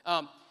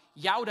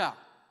 Yauda.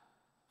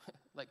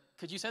 Like,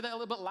 could you say that a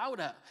little bit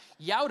louder?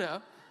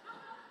 Yauda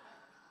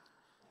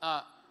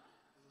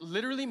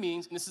literally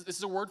means, and this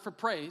is a word for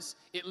praise,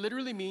 it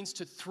literally means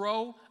to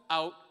throw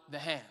out the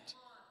hand.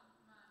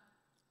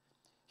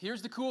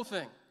 Here's the cool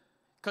thing.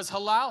 Because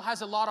halal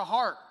has a lot of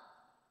heart.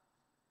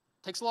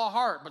 Takes a lot of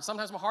heart, but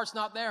sometimes my heart's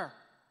not there.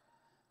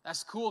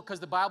 That's cool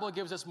because the Bible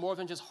gives us more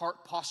than just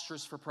heart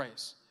postures for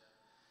praise.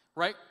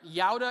 Right?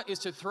 Yauda is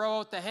to throw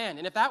out the hand.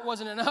 And if that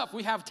wasn't enough,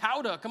 we have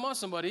tauda. Come on,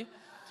 somebody.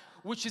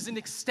 Which is an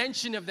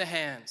extension of the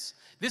hands.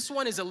 This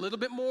one is a little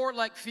bit more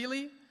like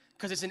feely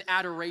because it's an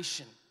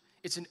adoration.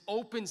 It's an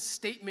open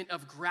statement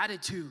of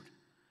gratitude.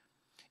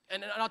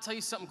 And I'll tell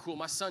you something cool.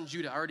 My son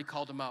Judah, I already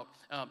called him out.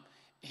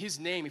 His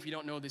name, if you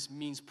don't know this,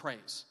 means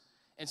praise.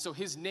 And so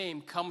his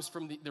name comes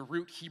from the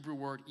root Hebrew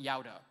word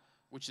yauda,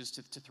 which is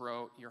to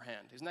throw your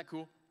hand. Isn't that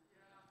cool?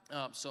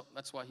 So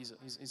that's why he's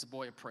a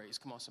boy of praise.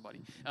 Come on, somebody.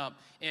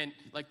 And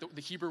like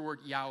the Hebrew word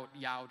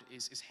yaud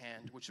is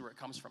hand, which is where it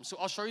comes from. So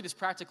I'll show you this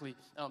practically.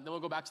 Then we'll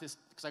go back to this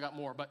because I got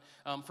more. But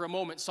for a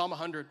moment, Psalm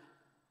 100,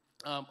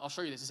 I'll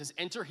show you this. It says,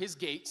 enter his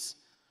gates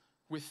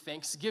with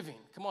thanksgiving.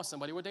 Come on,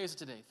 somebody. What day is it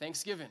today?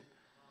 Thanksgiving.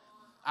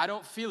 I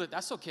don't feel it.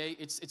 That's okay.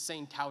 It's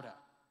saying tauda.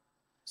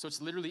 So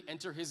it's literally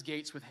enter his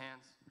gates with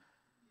hands.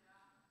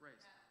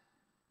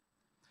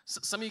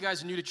 Some of you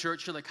guys are new to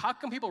church. You're like, how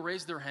come people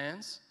raise their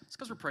hands? It's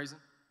because we're praising.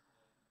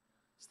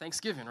 It's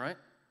Thanksgiving, right?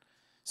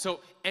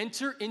 So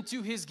enter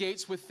into his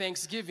gates with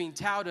thanksgiving,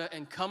 tauda,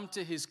 and come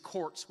to his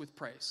courts with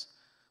praise,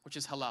 which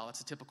is halal.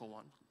 That's a typical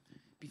one.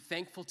 Be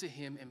thankful to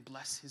him and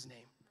bless his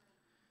name.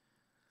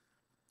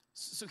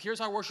 So here's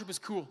how worship is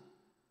cool.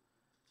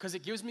 Because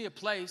it gives me a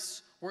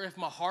place where if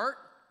my heart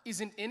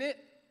isn't in it,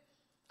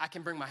 I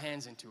can bring my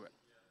hands into it.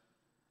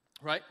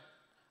 Right?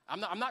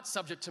 I'm not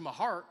subject to my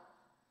heart.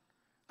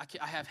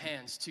 I have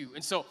hands too.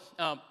 And so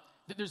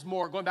there's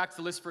more. Going back to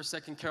the list for a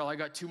second, Carol, I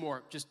got two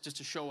more just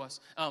to show us.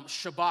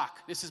 Shabak.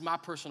 This is my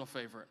personal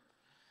favorite.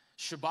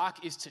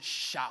 Shabak is to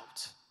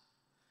shout.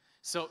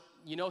 So,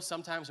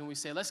 sometimes when we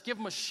say, let's give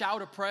him a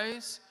shout of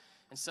praise,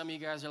 and some of you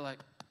guys are like,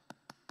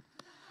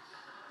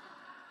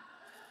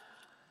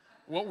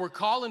 what we're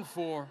calling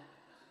for,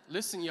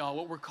 listen, y'all,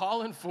 what we're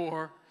calling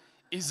for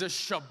is a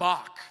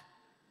shabak.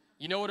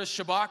 You know what a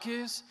shabak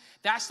is?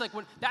 That's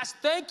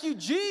thank you,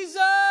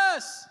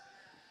 Jesus.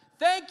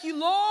 Thank you,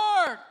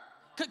 Lord.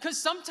 Because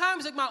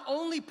sometimes my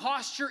only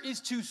posture is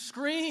to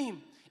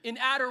scream in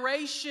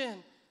adoration.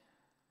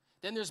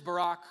 Then there's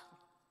Barak,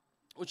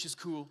 which is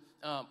cool,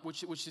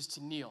 which is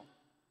to kneel,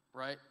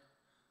 right?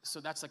 So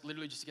that's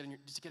literally just to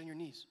get on your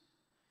knees.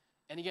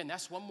 And again,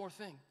 that's one more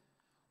thing.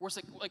 Where it's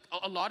like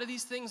a lot of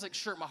these things,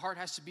 sure, my heart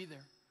has to be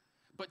there.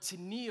 But to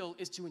kneel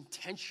is to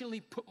intentionally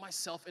put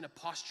myself in a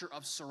posture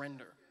of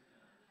surrender.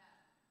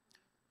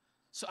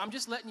 So I'm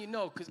just letting you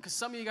know, because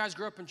some of you guys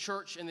grew up in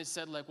church and they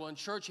said, well, in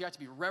church you have to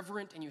be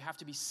reverent and you have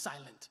to be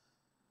silent.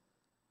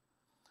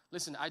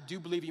 Listen, I do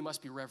believe you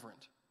must be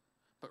reverent,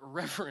 but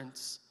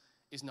reverence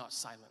is not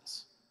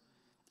silence.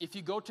 If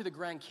you go to the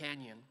Grand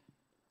Canyon,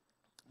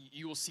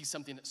 you will see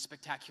something that's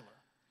spectacular,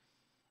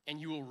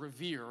 and you will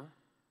revere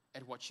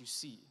at what you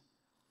see.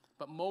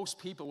 But most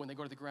people, when they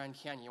go to the Grand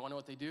Canyon, you want to know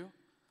what they do?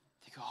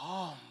 They go,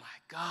 oh my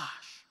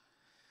gosh.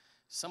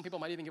 Some people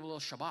might even give a little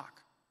shabak.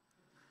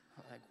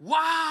 Like,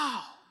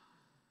 wow!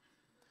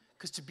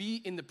 Because to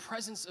be in the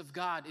presence of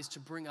God is to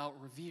bring out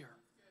revere.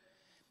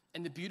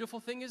 And the beautiful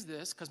thing is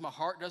this, because my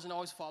heart doesn't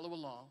always follow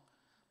along,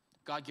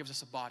 God gives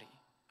us a body.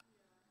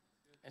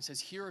 And says,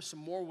 here are some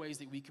more ways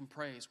that we can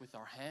praise with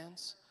our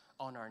hands,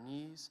 on our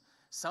knees.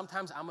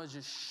 Sometimes I'm going to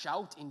just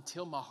shout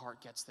until my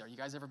heart gets there. You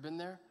guys ever been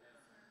there?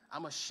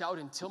 I'm going to shout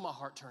until my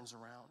heart turns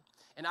around.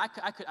 And I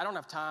don't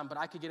have time, but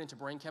I could get into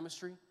brain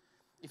chemistry.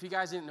 If you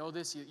guys didn't know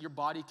this, your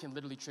body can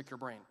literally trick your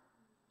brain.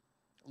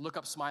 Look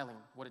up smiling,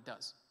 what it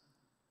does,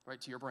 right,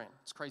 to your brain.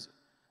 It's crazy.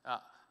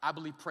 I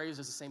believe praise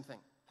is the same thing.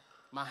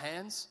 My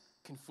hands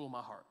can fool my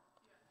heart.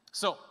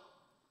 So,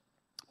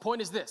 point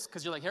is this,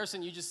 because you're like,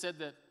 Harrison, you just said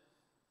that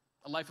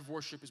a life of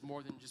worship is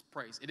more than just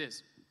praise. It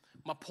is.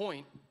 My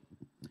point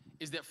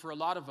is that for a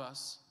lot of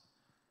us,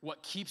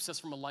 what keeps us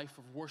from a life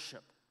of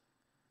worship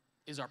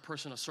is our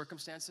personal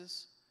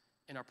circumstances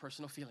and our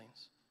personal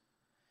feelings.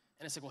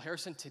 And it's like, well,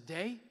 Harrison,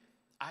 today,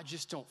 I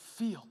just don't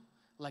feel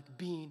like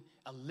being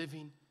a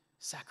living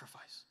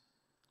sacrifice.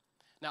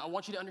 Now, I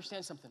want you to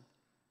understand something.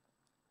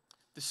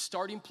 The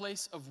starting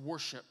place of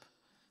worship,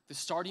 the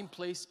starting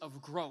place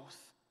of growth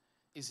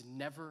is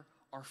never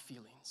our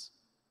feelings.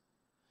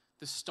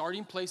 The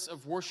starting place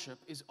of worship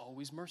is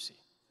always mercy.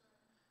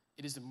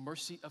 It is the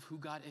mercy of who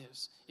God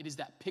is. It is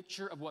that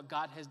picture of what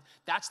God has.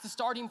 That's the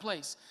starting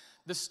place.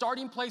 The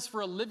starting place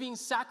for a living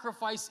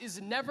sacrifice is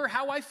never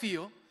how I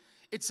feel.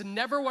 It's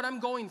never what I'm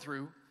going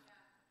through.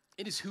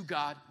 It is who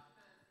God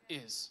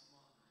is.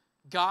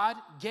 God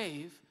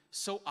gave,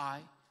 so I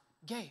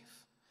gave.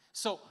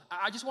 So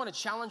I just want to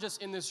challenge us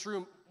in this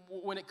room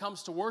when it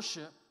comes to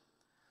worship.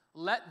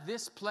 Let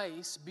this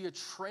place be a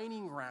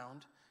training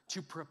ground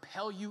to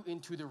propel you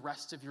into the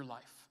rest of your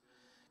life.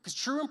 Because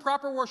true and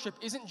proper worship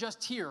isn't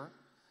just here,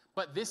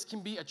 but this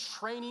can be a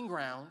training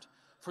ground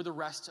for the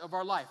rest of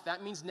our life.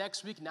 That means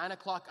next week, 9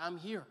 o'clock, I'm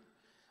here.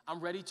 I'm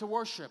ready to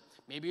worship.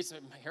 Maybe it's,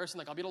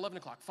 Harrison, I'll be at 11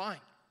 o'clock. Fine.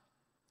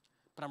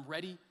 But I'm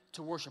ready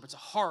to worship. It's a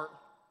heart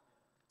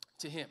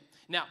to him.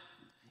 Now,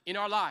 in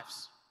our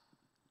lives,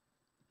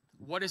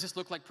 what does this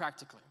look like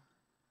practically?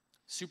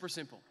 Super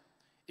simple.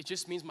 It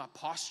just means my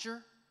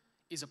posture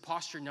is a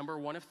posture, number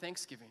one, of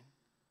thanksgiving.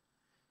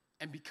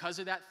 And because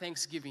of that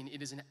thanksgiving,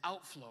 it is an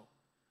outflow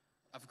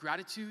of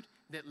gratitude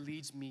that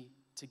leads me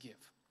to give.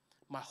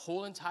 My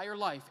whole entire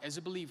life as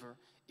a believer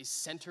is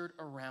centered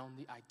around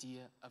the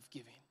idea of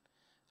giving.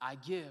 I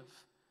give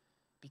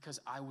because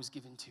I was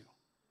given to.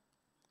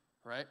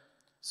 Right?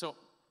 So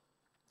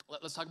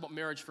let's talk about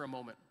marriage for a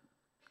moment.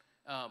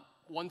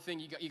 One thing,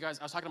 you guys,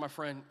 I was talking to my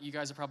friend, you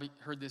guys have probably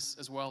heard this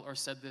as well or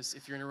said this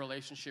if you're in a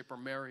relationship or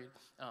married.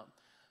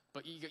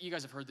 But you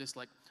guys have heard this,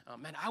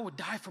 man, I would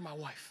die for my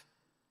wife.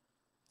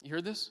 You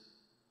heard this?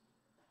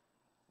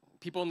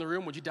 People in the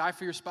room, would you die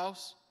for your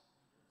spouse?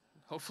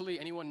 Hopefully,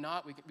 anyone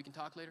not, we can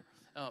talk later.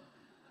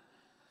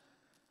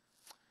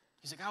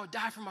 He's like, I would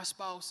die for my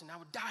spouse, and I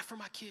would die for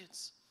my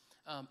kids.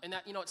 And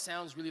that, it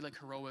sounds really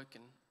heroic.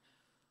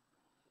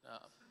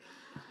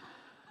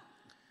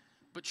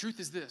 But truth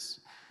is this.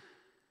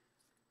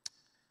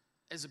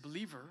 As a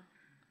believer,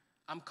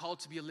 I'm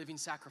called to be a living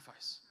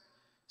sacrifice.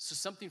 So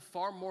something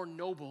far more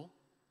noble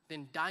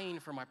than dying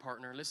for my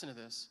partner, listen to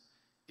this,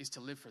 is to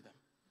live for them.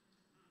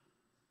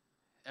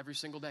 every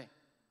single day,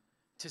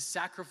 to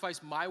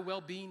sacrifice my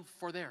well-being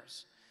for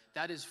theirs.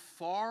 That is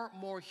far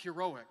more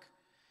heroic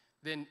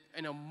than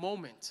in a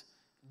moment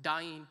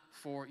dying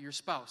for your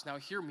spouse. Now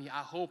hear me, I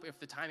hope if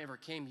the time ever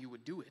came you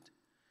would do it.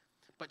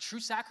 But true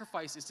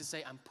sacrifice is to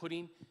say, I'm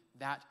putting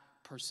that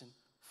person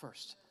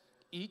first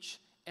each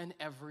and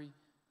every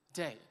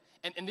day.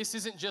 And this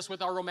isn't just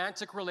with our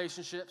romantic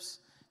relationships.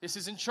 This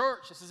is in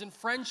church. This is in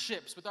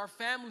friendships with our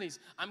families.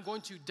 I'm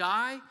going to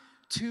die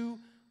to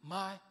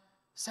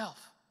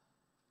myself.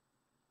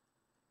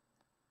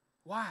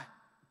 Why?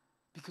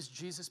 Because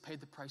Jesus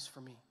paid the price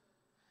for me.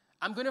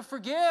 I'm going to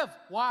forgive.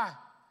 Why?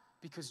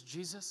 Because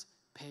Jesus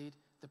paid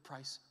the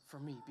price for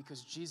me.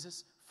 Because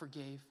Jesus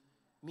forgave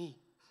me.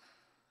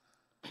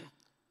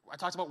 I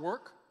talked about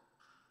work.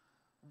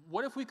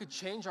 What if we could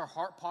change our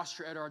heart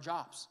posture at our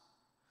jobs?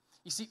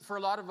 You see, for a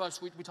lot of us,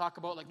 we talk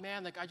about like,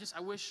 man, like I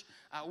wish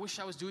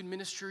I was doing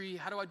ministry.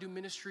 How do I do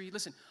ministry?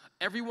 Listen,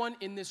 everyone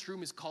in this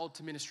room is called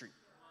to ministry.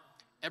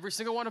 Every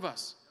single one of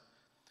us.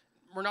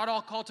 We're not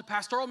all called to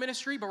pastoral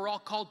ministry, but we're all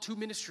called to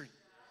ministry.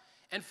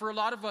 And for a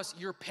lot of us,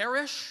 your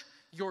parish,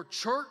 your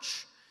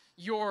church,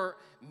 your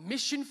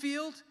mission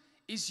field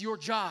is your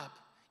job.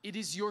 It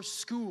is your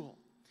school.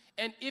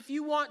 And if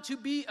you want to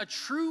be a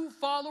true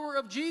follower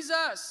of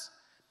Jesus,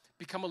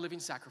 become a living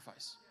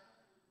sacrifice.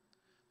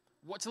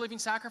 What's a living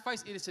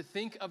sacrifice? It is to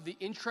think of the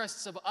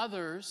interests of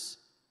others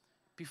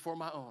before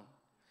my own.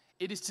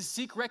 It is to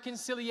seek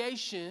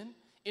reconciliation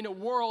in a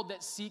world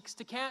that seeks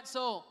to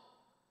cancel.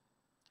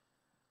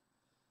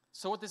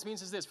 So what this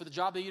means is this: for the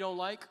job that you don't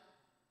like,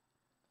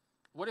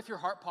 what if your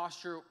heart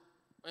posture,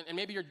 and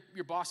maybe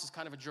your boss is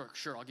kind of a jerk,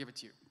 sure, I'll give it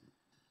to you,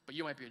 but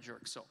you might be a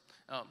jerk, so.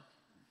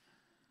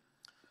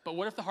 But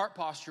what if the heart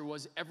posture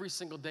was, every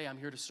single day I'm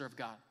here to serve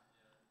God?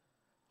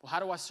 Well, how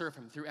do I serve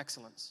him? Through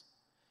excellence.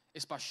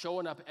 It's by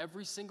showing up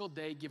every single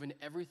day, giving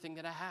everything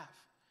that I have.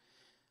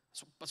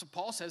 So that's what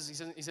Paul says.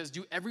 He says,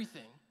 do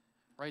everything,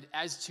 right,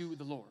 as to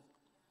the Lord.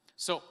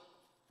 So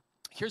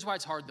here's why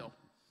it's hard, though.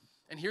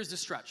 And here's the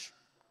stretch.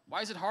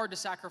 Why is it hard to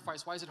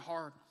sacrifice? Why is it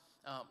hard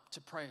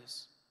to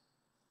praise?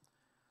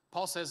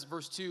 Paul says,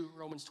 verse 2,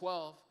 Romans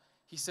 12,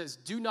 he says,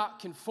 do not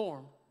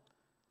conform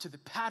to the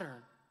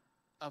pattern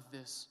of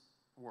this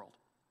world.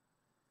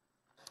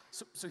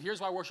 So here's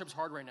why worship's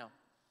hard right now.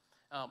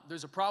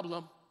 There's a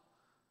problem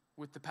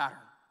with the pattern.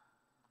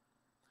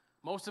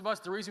 Most of us,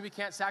 the reason we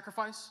can't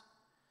sacrifice,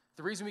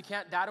 the reason we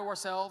can't die to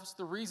ourselves,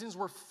 the reasons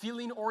we're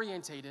feeling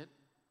orientated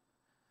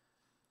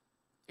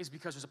is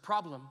because there's a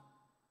problem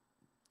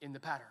in the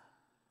pattern.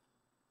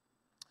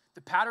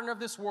 The pattern of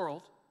this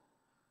world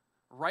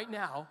right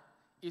now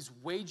is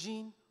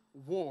waging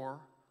war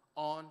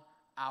on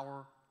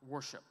our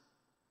worship.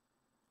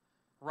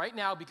 Right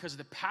now, because of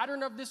the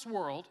pattern of this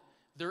world,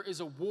 there is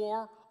a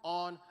war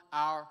on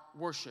our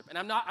worship. And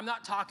I'm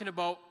not talking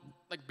about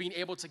like being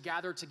able to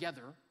gather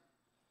together,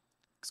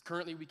 because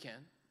currently we can.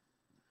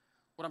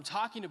 What I'm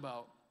talking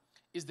about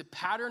is the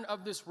pattern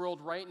of this world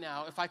right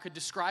now. If I could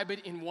describe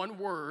it in one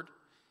word,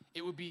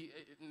 it would be,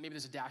 maybe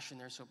there's a dash in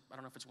there, so I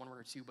don't know if it's one word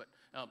or two, but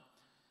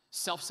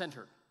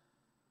self-centered.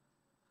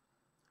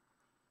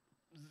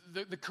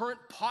 The current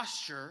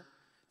posture,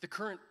 the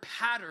current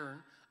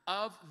pattern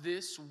of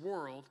this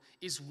world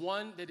is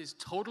one that is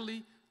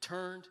totally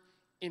turned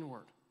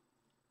inward.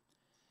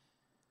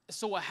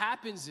 So what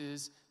happens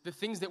is the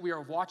things that we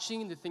are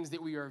watching, the things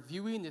that we are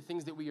viewing, the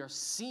things that we are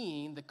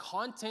seeing, the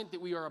content that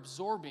we are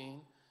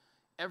absorbing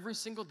every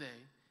single day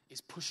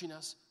is pushing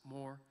us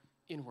more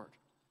inward.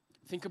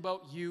 Think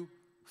about you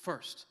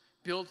first.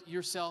 Build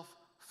yourself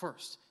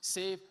first.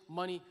 Save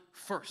money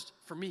first.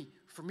 For me,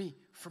 for me,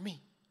 for me.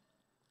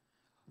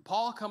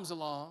 Paul comes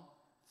along,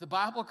 the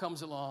Bible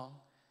comes along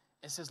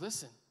and says,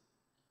 listen,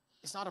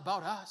 it's not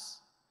about us.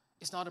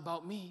 It's not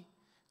about me.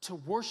 To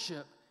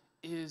worship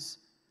is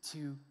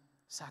to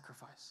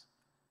sacrifice.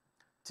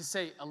 To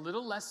say a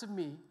little less of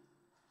me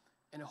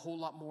and a whole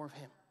lot more of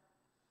him.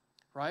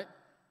 Right?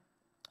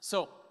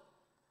 So,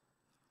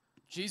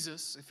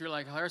 Jesus, if you're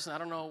like, Harrison, I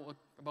don't know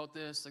about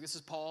this. Like, this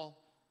is Paul.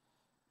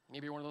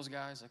 Maybe you're one of those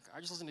guys. Like, I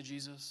just listen to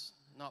Jesus,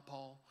 not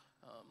Paul.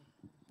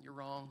 You're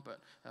wrong.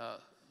 But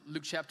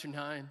Luke chapter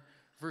 9,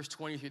 verse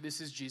 23, this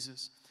is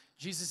Jesus.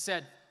 Jesus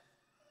said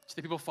to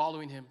the people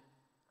following him,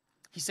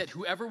 he said,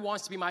 whoever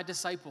wants to be my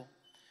disciple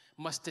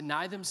must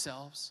deny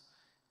themselves,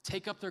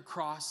 take up their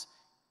cross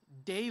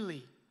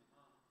daily.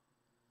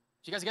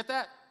 Did you guys get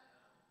that?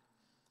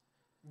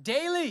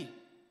 Daily.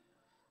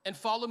 And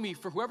follow me.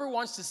 For whoever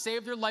wants to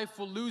save their life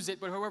will lose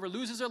it, but whoever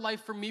loses their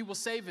life for me will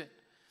save it.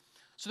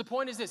 So the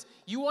point is this.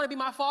 You want to be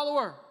my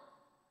follower.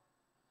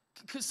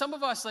 Because some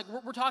of us, like,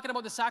 we're talking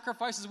about the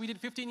sacrifices we did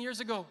 15 years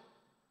ago.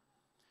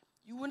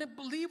 You wouldn't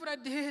believe what I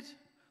did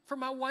for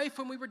my wife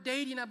when we were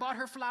dating. I bought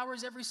her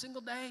flowers every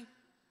single day.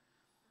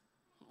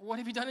 What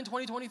have you done in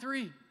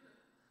 2023?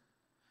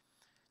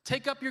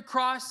 Take up your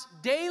cross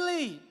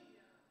daily.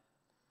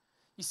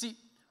 You see,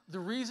 the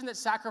reason that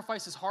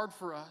sacrifice is hard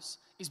for us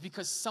is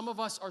because some of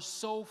us are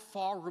so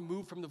far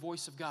removed from the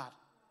voice of God.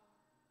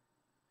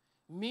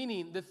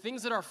 Meaning, the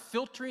things that are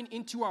filtering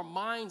into our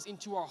minds,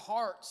 into our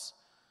hearts,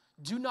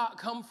 do not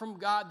come from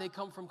God, they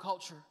come from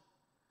culture.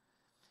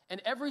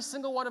 And every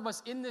single one of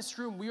us in this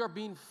room, we are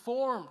being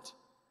formed.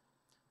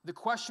 The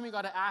question we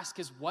got to ask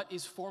is, what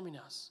is forming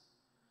us?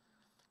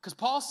 Because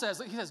Paul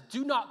says, he says,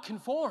 do not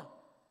conform.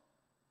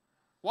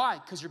 Why?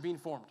 Because you're being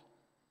formed.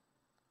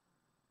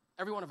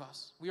 Every one of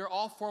us. We are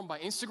all formed by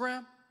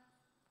Instagram.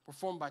 We're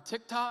formed by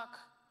TikTok.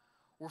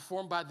 We're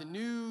formed by the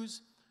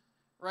news,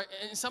 right?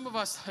 And some of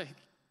us,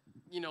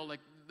 like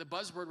the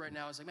buzzword right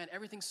now is like, man,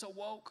 everything's so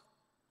woke.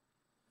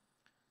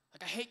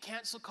 Like, I hate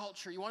cancel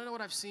culture. You want to know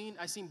what I've seen?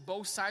 I've seen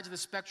both sides of the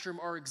spectrum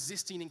are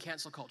existing in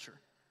cancel culture,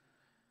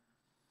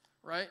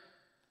 right?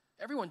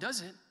 Everyone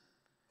does it.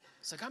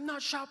 It's like, I'm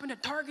not shopping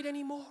at Target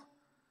anymore.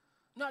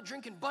 I'm not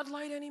drinking Bud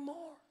Light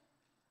anymore.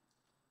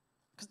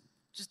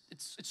 Because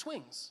it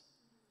swings.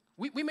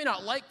 We may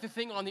not like the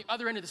thing on the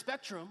other end of the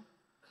spectrum,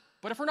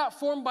 but if we're not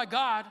formed by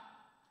God,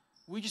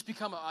 we just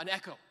become an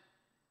echo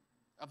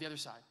of the other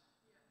side.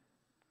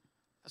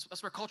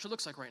 That's what culture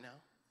looks like right now.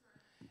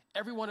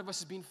 Every one of us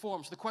is being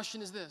formed. So the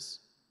question is this: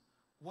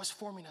 what's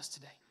forming us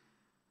today?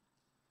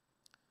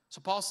 So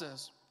Paul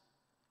says,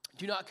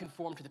 do not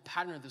conform to the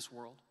pattern of this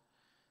world,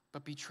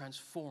 but be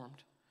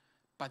transformed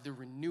by the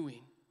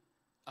renewing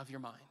of your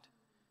mind.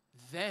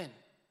 Then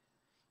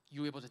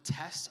you'll be able to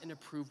test and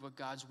approve what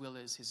God's will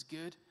is, his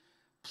good,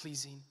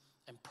 pleasing,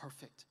 and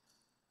perfect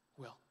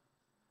will.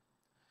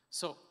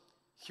 So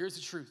here's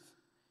the truth.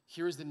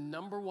 Here is the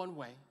number one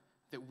way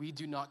that we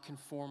do not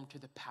conform to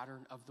the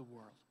pattern of the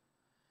world,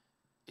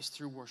 is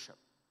through worship.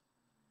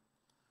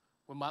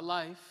 When my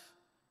life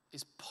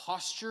is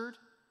postured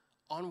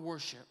on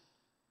worship,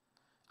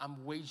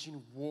 I'm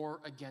waging war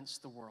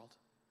against the world.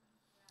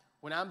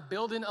 When I'm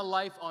building a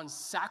life on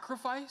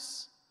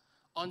sacrifice,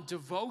 on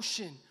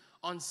devotion,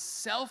 on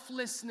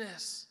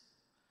selflessness,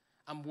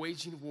 I'm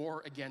waging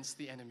war against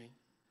the enemy.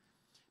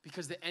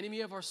 Because the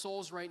enemy of our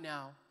souls right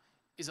now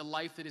is a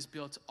life that is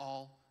built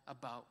all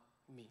about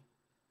me.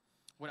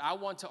 What I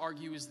want to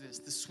argue is this: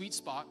 the sweet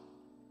spot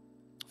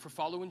for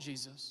following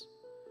Jesus,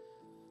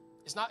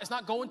 it's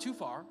not going too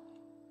far,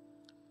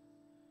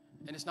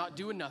 and it's not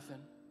doing nothing,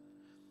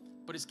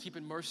 but it's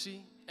keeping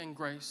mercy and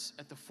grace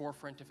at the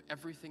forefront of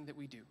everything that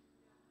we do.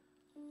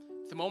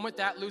 The moment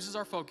that loses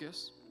our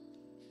focus,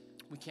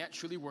 we can't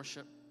truly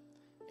worship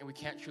and we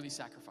can't truly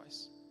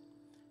sacrifice,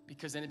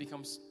 because then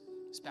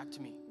it's back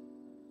to me.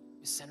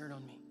 It's centered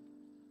on me.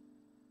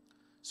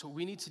 So what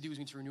we need to do is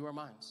we need to renew our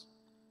minds.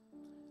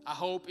 I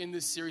hope in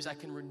this series I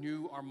can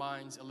renew our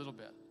minds a little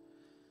bit.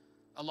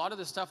 A lot of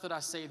the stuff that I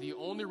say, the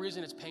only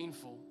reason it's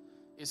painful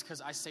is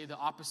because I say the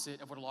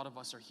opposite of what a lot of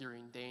us are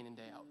hearing day in and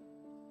day out.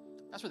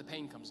 That's where the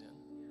pain comes in.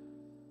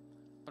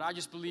 But I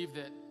just believe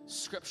that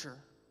Scripture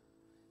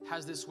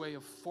has this way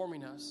of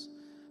forming us,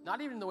 not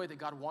even in the way that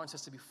God wants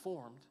us to be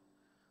formed,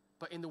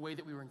 but in the way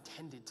that we were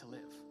intended to live.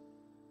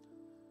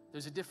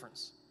 There's a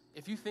difference.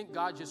 If you think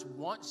God just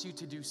wants you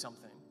to do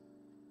something,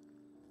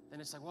 then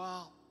it's like,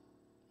 well.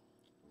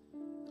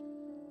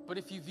 But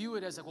if you view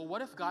it as like, well,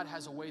 what if God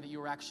has a way that you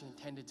were actually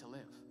intended to live?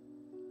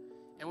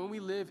 And when we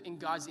live in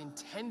God's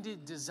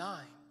intended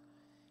design,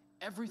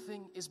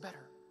 everything is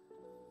better.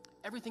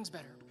 Everything's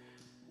better.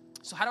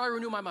 So how do I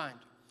renew my mind?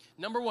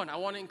 Number one, I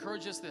want to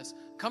encourage us this: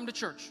 come to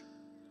church.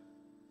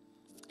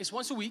 It's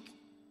once a week,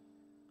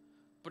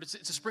 but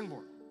it's a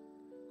springboard.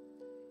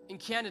 In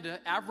Canada,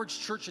 average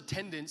church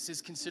attendance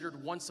is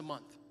considered once a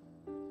month.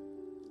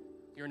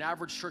 You're an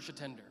average church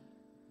attender.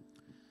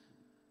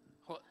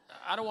 Well,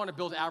 I don't want to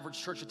build average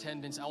church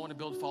attendance. I want to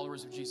build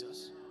followers of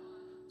Jesus.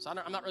 So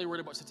I'm not really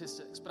worried about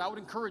statistics, but I would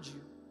encourage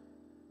you,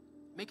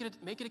 make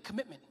it a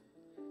commitment.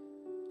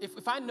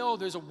 If I know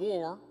there's a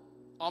war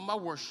on my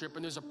worship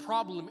and there's a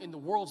problem in the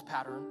world's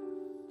pattern,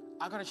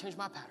 I got to change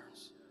my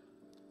patterns.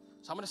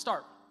 So I'm going to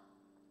start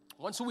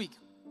once a week,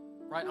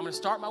 right? I'm going to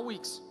start my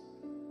weeks.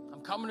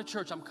 I'm coming to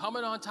church. I'm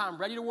coming on time,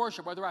 ready to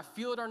worship, whether I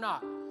feel it or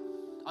not.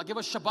 I'll give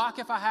a Shabbat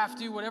if I have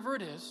to, whatever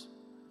it is.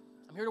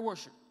 I'm here to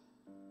worship.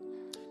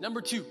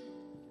 Number two,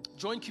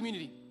 join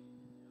community.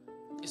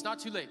 It's not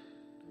too late.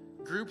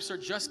 Groups are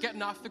just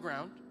getting off the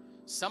ground.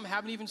 Some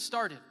haven't even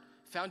started.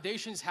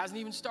 Foundations hasn't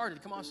even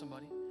started. Come on,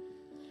 somebody.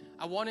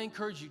 I want to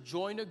encourage you,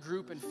 join a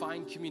group and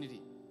find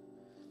community,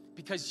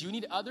 because you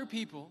need other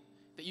people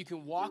that you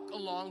can walk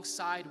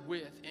alongside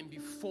with and be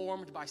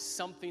formed by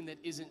something that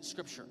isn't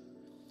Scripture.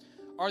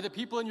 Are the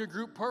people in your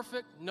group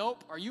perfect?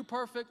 Nope. Are you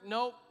perfect?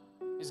 Nope.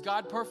 Is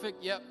God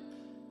perfect? Yep.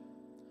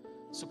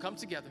 So come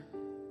together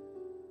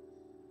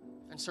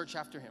and search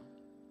after him.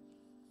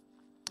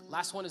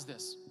 Last one is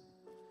this: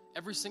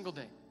 every single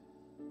day,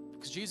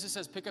 because Jesus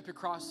says pick up your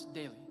cross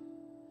daily.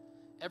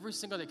 Every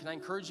single day, can I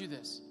encourage you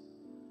this?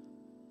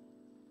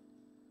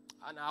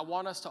 And I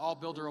want us to all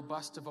build a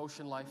robust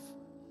devotion life,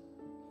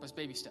 but it's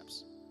baby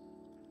steps.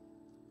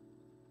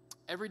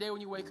 Every day when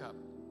you wake up,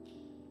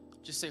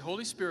 just say,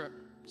 Holy Spirit,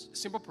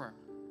 simple prayer.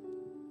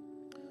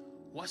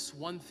 What's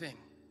one thing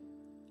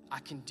I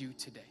can do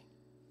today?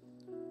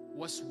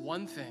 What's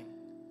one thing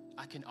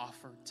I can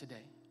offer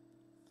today?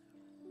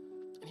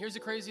 And here's the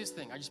craziest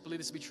thing. I just believe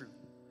this to be true.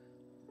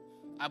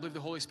 I believe the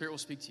Holy Spirit will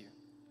speak to you.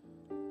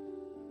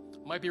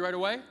 Might be right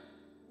away,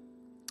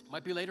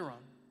 might be later on,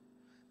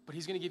 but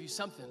he's going to give you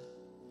something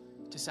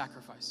to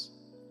sacrifice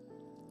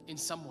in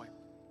some way.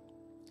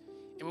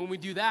 And when we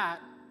do that,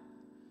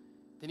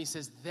 then he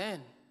says,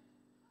 then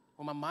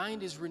when my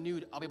mind is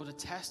renewed, I'll be able to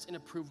test and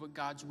approve what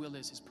God's will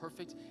is, his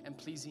perfect and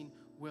pleasing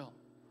will.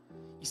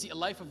 You see, a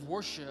life of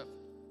worship,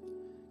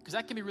 because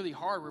that can be really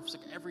hard, where it's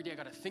like every day I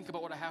got to think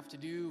about what I have to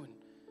do,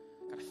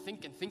 and got to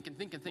think and think and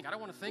think and think. I don't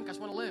want to think, I just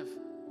want to live.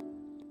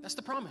 That's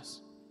the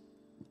promise.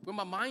 When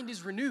my mind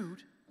is renewed,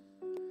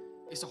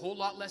 it's a whole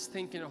lot less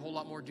thinking, a whole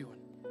lot more doing.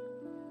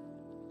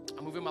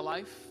 I'm moving my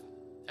life,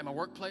 at my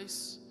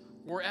workplace,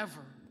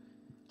 wherever,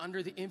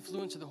 under the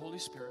influence of the Holy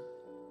Spirit.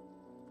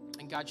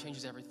 And God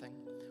changes everything,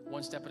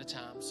 one step at a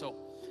time. So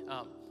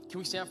can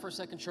we stand for a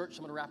second, church? I'm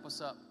going to wrap us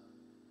up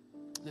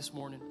this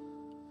morning.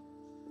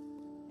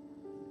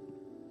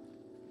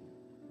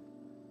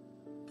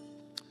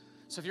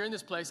 So if you're in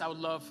this place, I would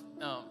love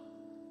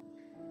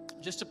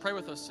just to pray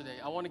with us today.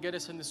 I want to get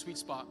us in the sweet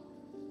spot.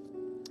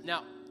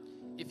 Now,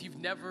 if you've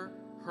never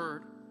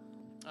heard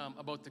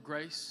about the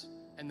grace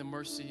and the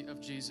mercy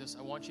of Jesus,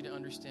 I want you to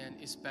understand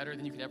it's better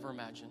than you could ever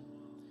imagine.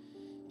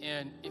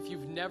 And if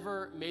you've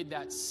never made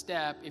that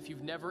step, if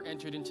you've never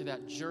entered into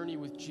that journey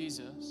with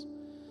Jesus,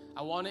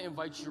 I want to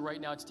invite you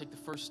right now to take the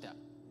first step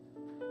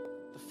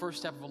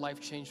of a life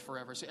changed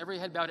forever. So every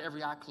head bowed,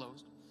 every eye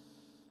closed.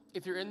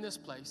 If you're in this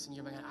place and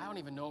you're like, I don't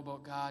even know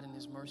about God and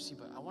his mercy,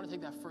 but I want to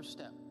take that first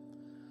step.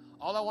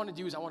 All I want to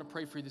do is I want to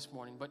pray for you this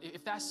morning. But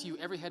if that's you,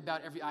 every head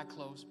bowed, every eye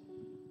closed,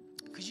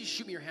 could you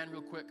shoot me your hand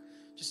real quick,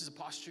 just as a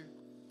posture?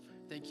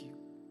 Thank you.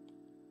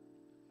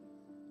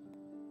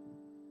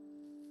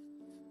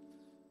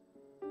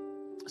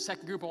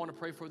 Second group I want to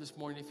pray for this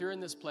morning. If you're in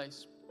this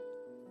place,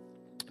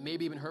 and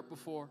maybe you've been hurt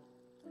before,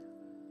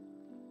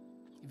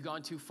 you've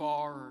gone too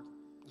far, or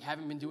you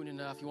haven't been doing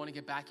enough, you want to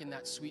get back in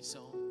that sweet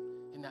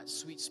zone, in that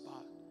sweet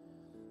spot,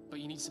 but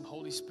you need some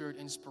Holy Spirit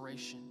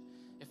inspiration.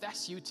 If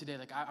that's you today,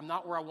 like I'm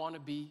not where I want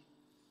to be,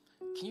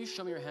 can you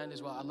show me your hand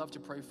as well? I'd love to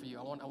pray for you.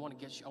 I want to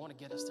get you. I want to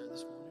get us there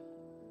this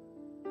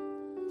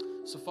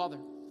morning. So Father,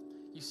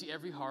 you see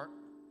every heart,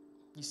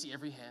 you see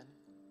every hand.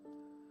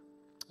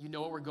 You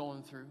know what we're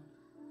going through.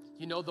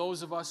 You know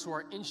those of us who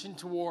are inching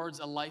towards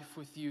a life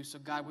with you. So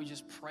God, we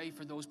just pray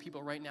for those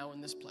people right now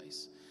in this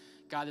place.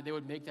 God, that they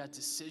would make that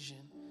decision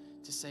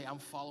to say, I'm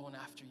following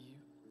after you.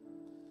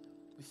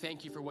 We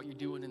thank you for what you're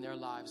doing in their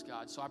lives,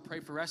 God. So I pray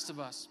for the rest of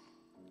us,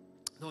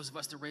 those of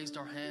us that raised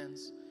our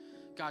hands.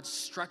 God,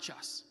 stretch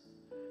us.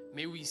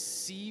 May we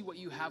see what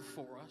you have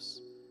for us.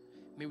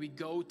 May we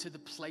go to the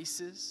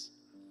places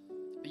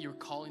that you're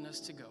calling us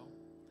to go.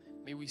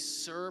 May we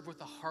serve with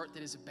a heart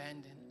that is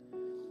abandoned,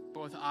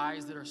 but with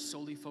eyes that are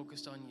solely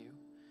focused on you.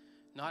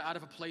 Not out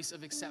of a place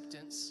of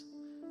acceptance,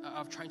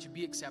 of trying to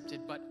be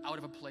accepted, but out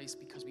of a place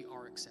because we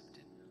are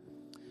accepted.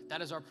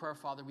 That is our prayer,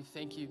 Father. We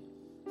thank you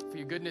for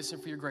your goodness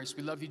and for your grace.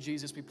 We love you,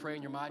 Jesus. We pray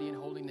in your mighty and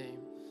holy name.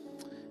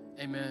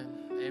 Amen,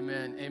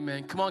 amen,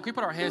 amen. Come on, can we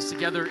put our hands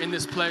together in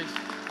this place?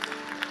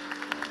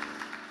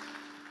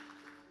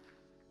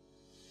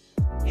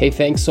 Hey,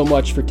 thanks so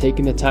much for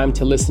taking the time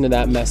to listen to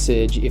that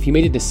message. If you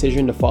made a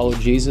decision to follow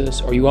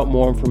Jesus or you want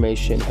more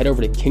information, head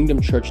over to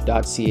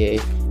kingdomchurch.ca.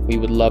 We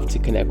would love to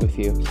connect with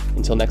you.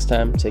 Until next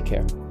time, take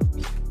care.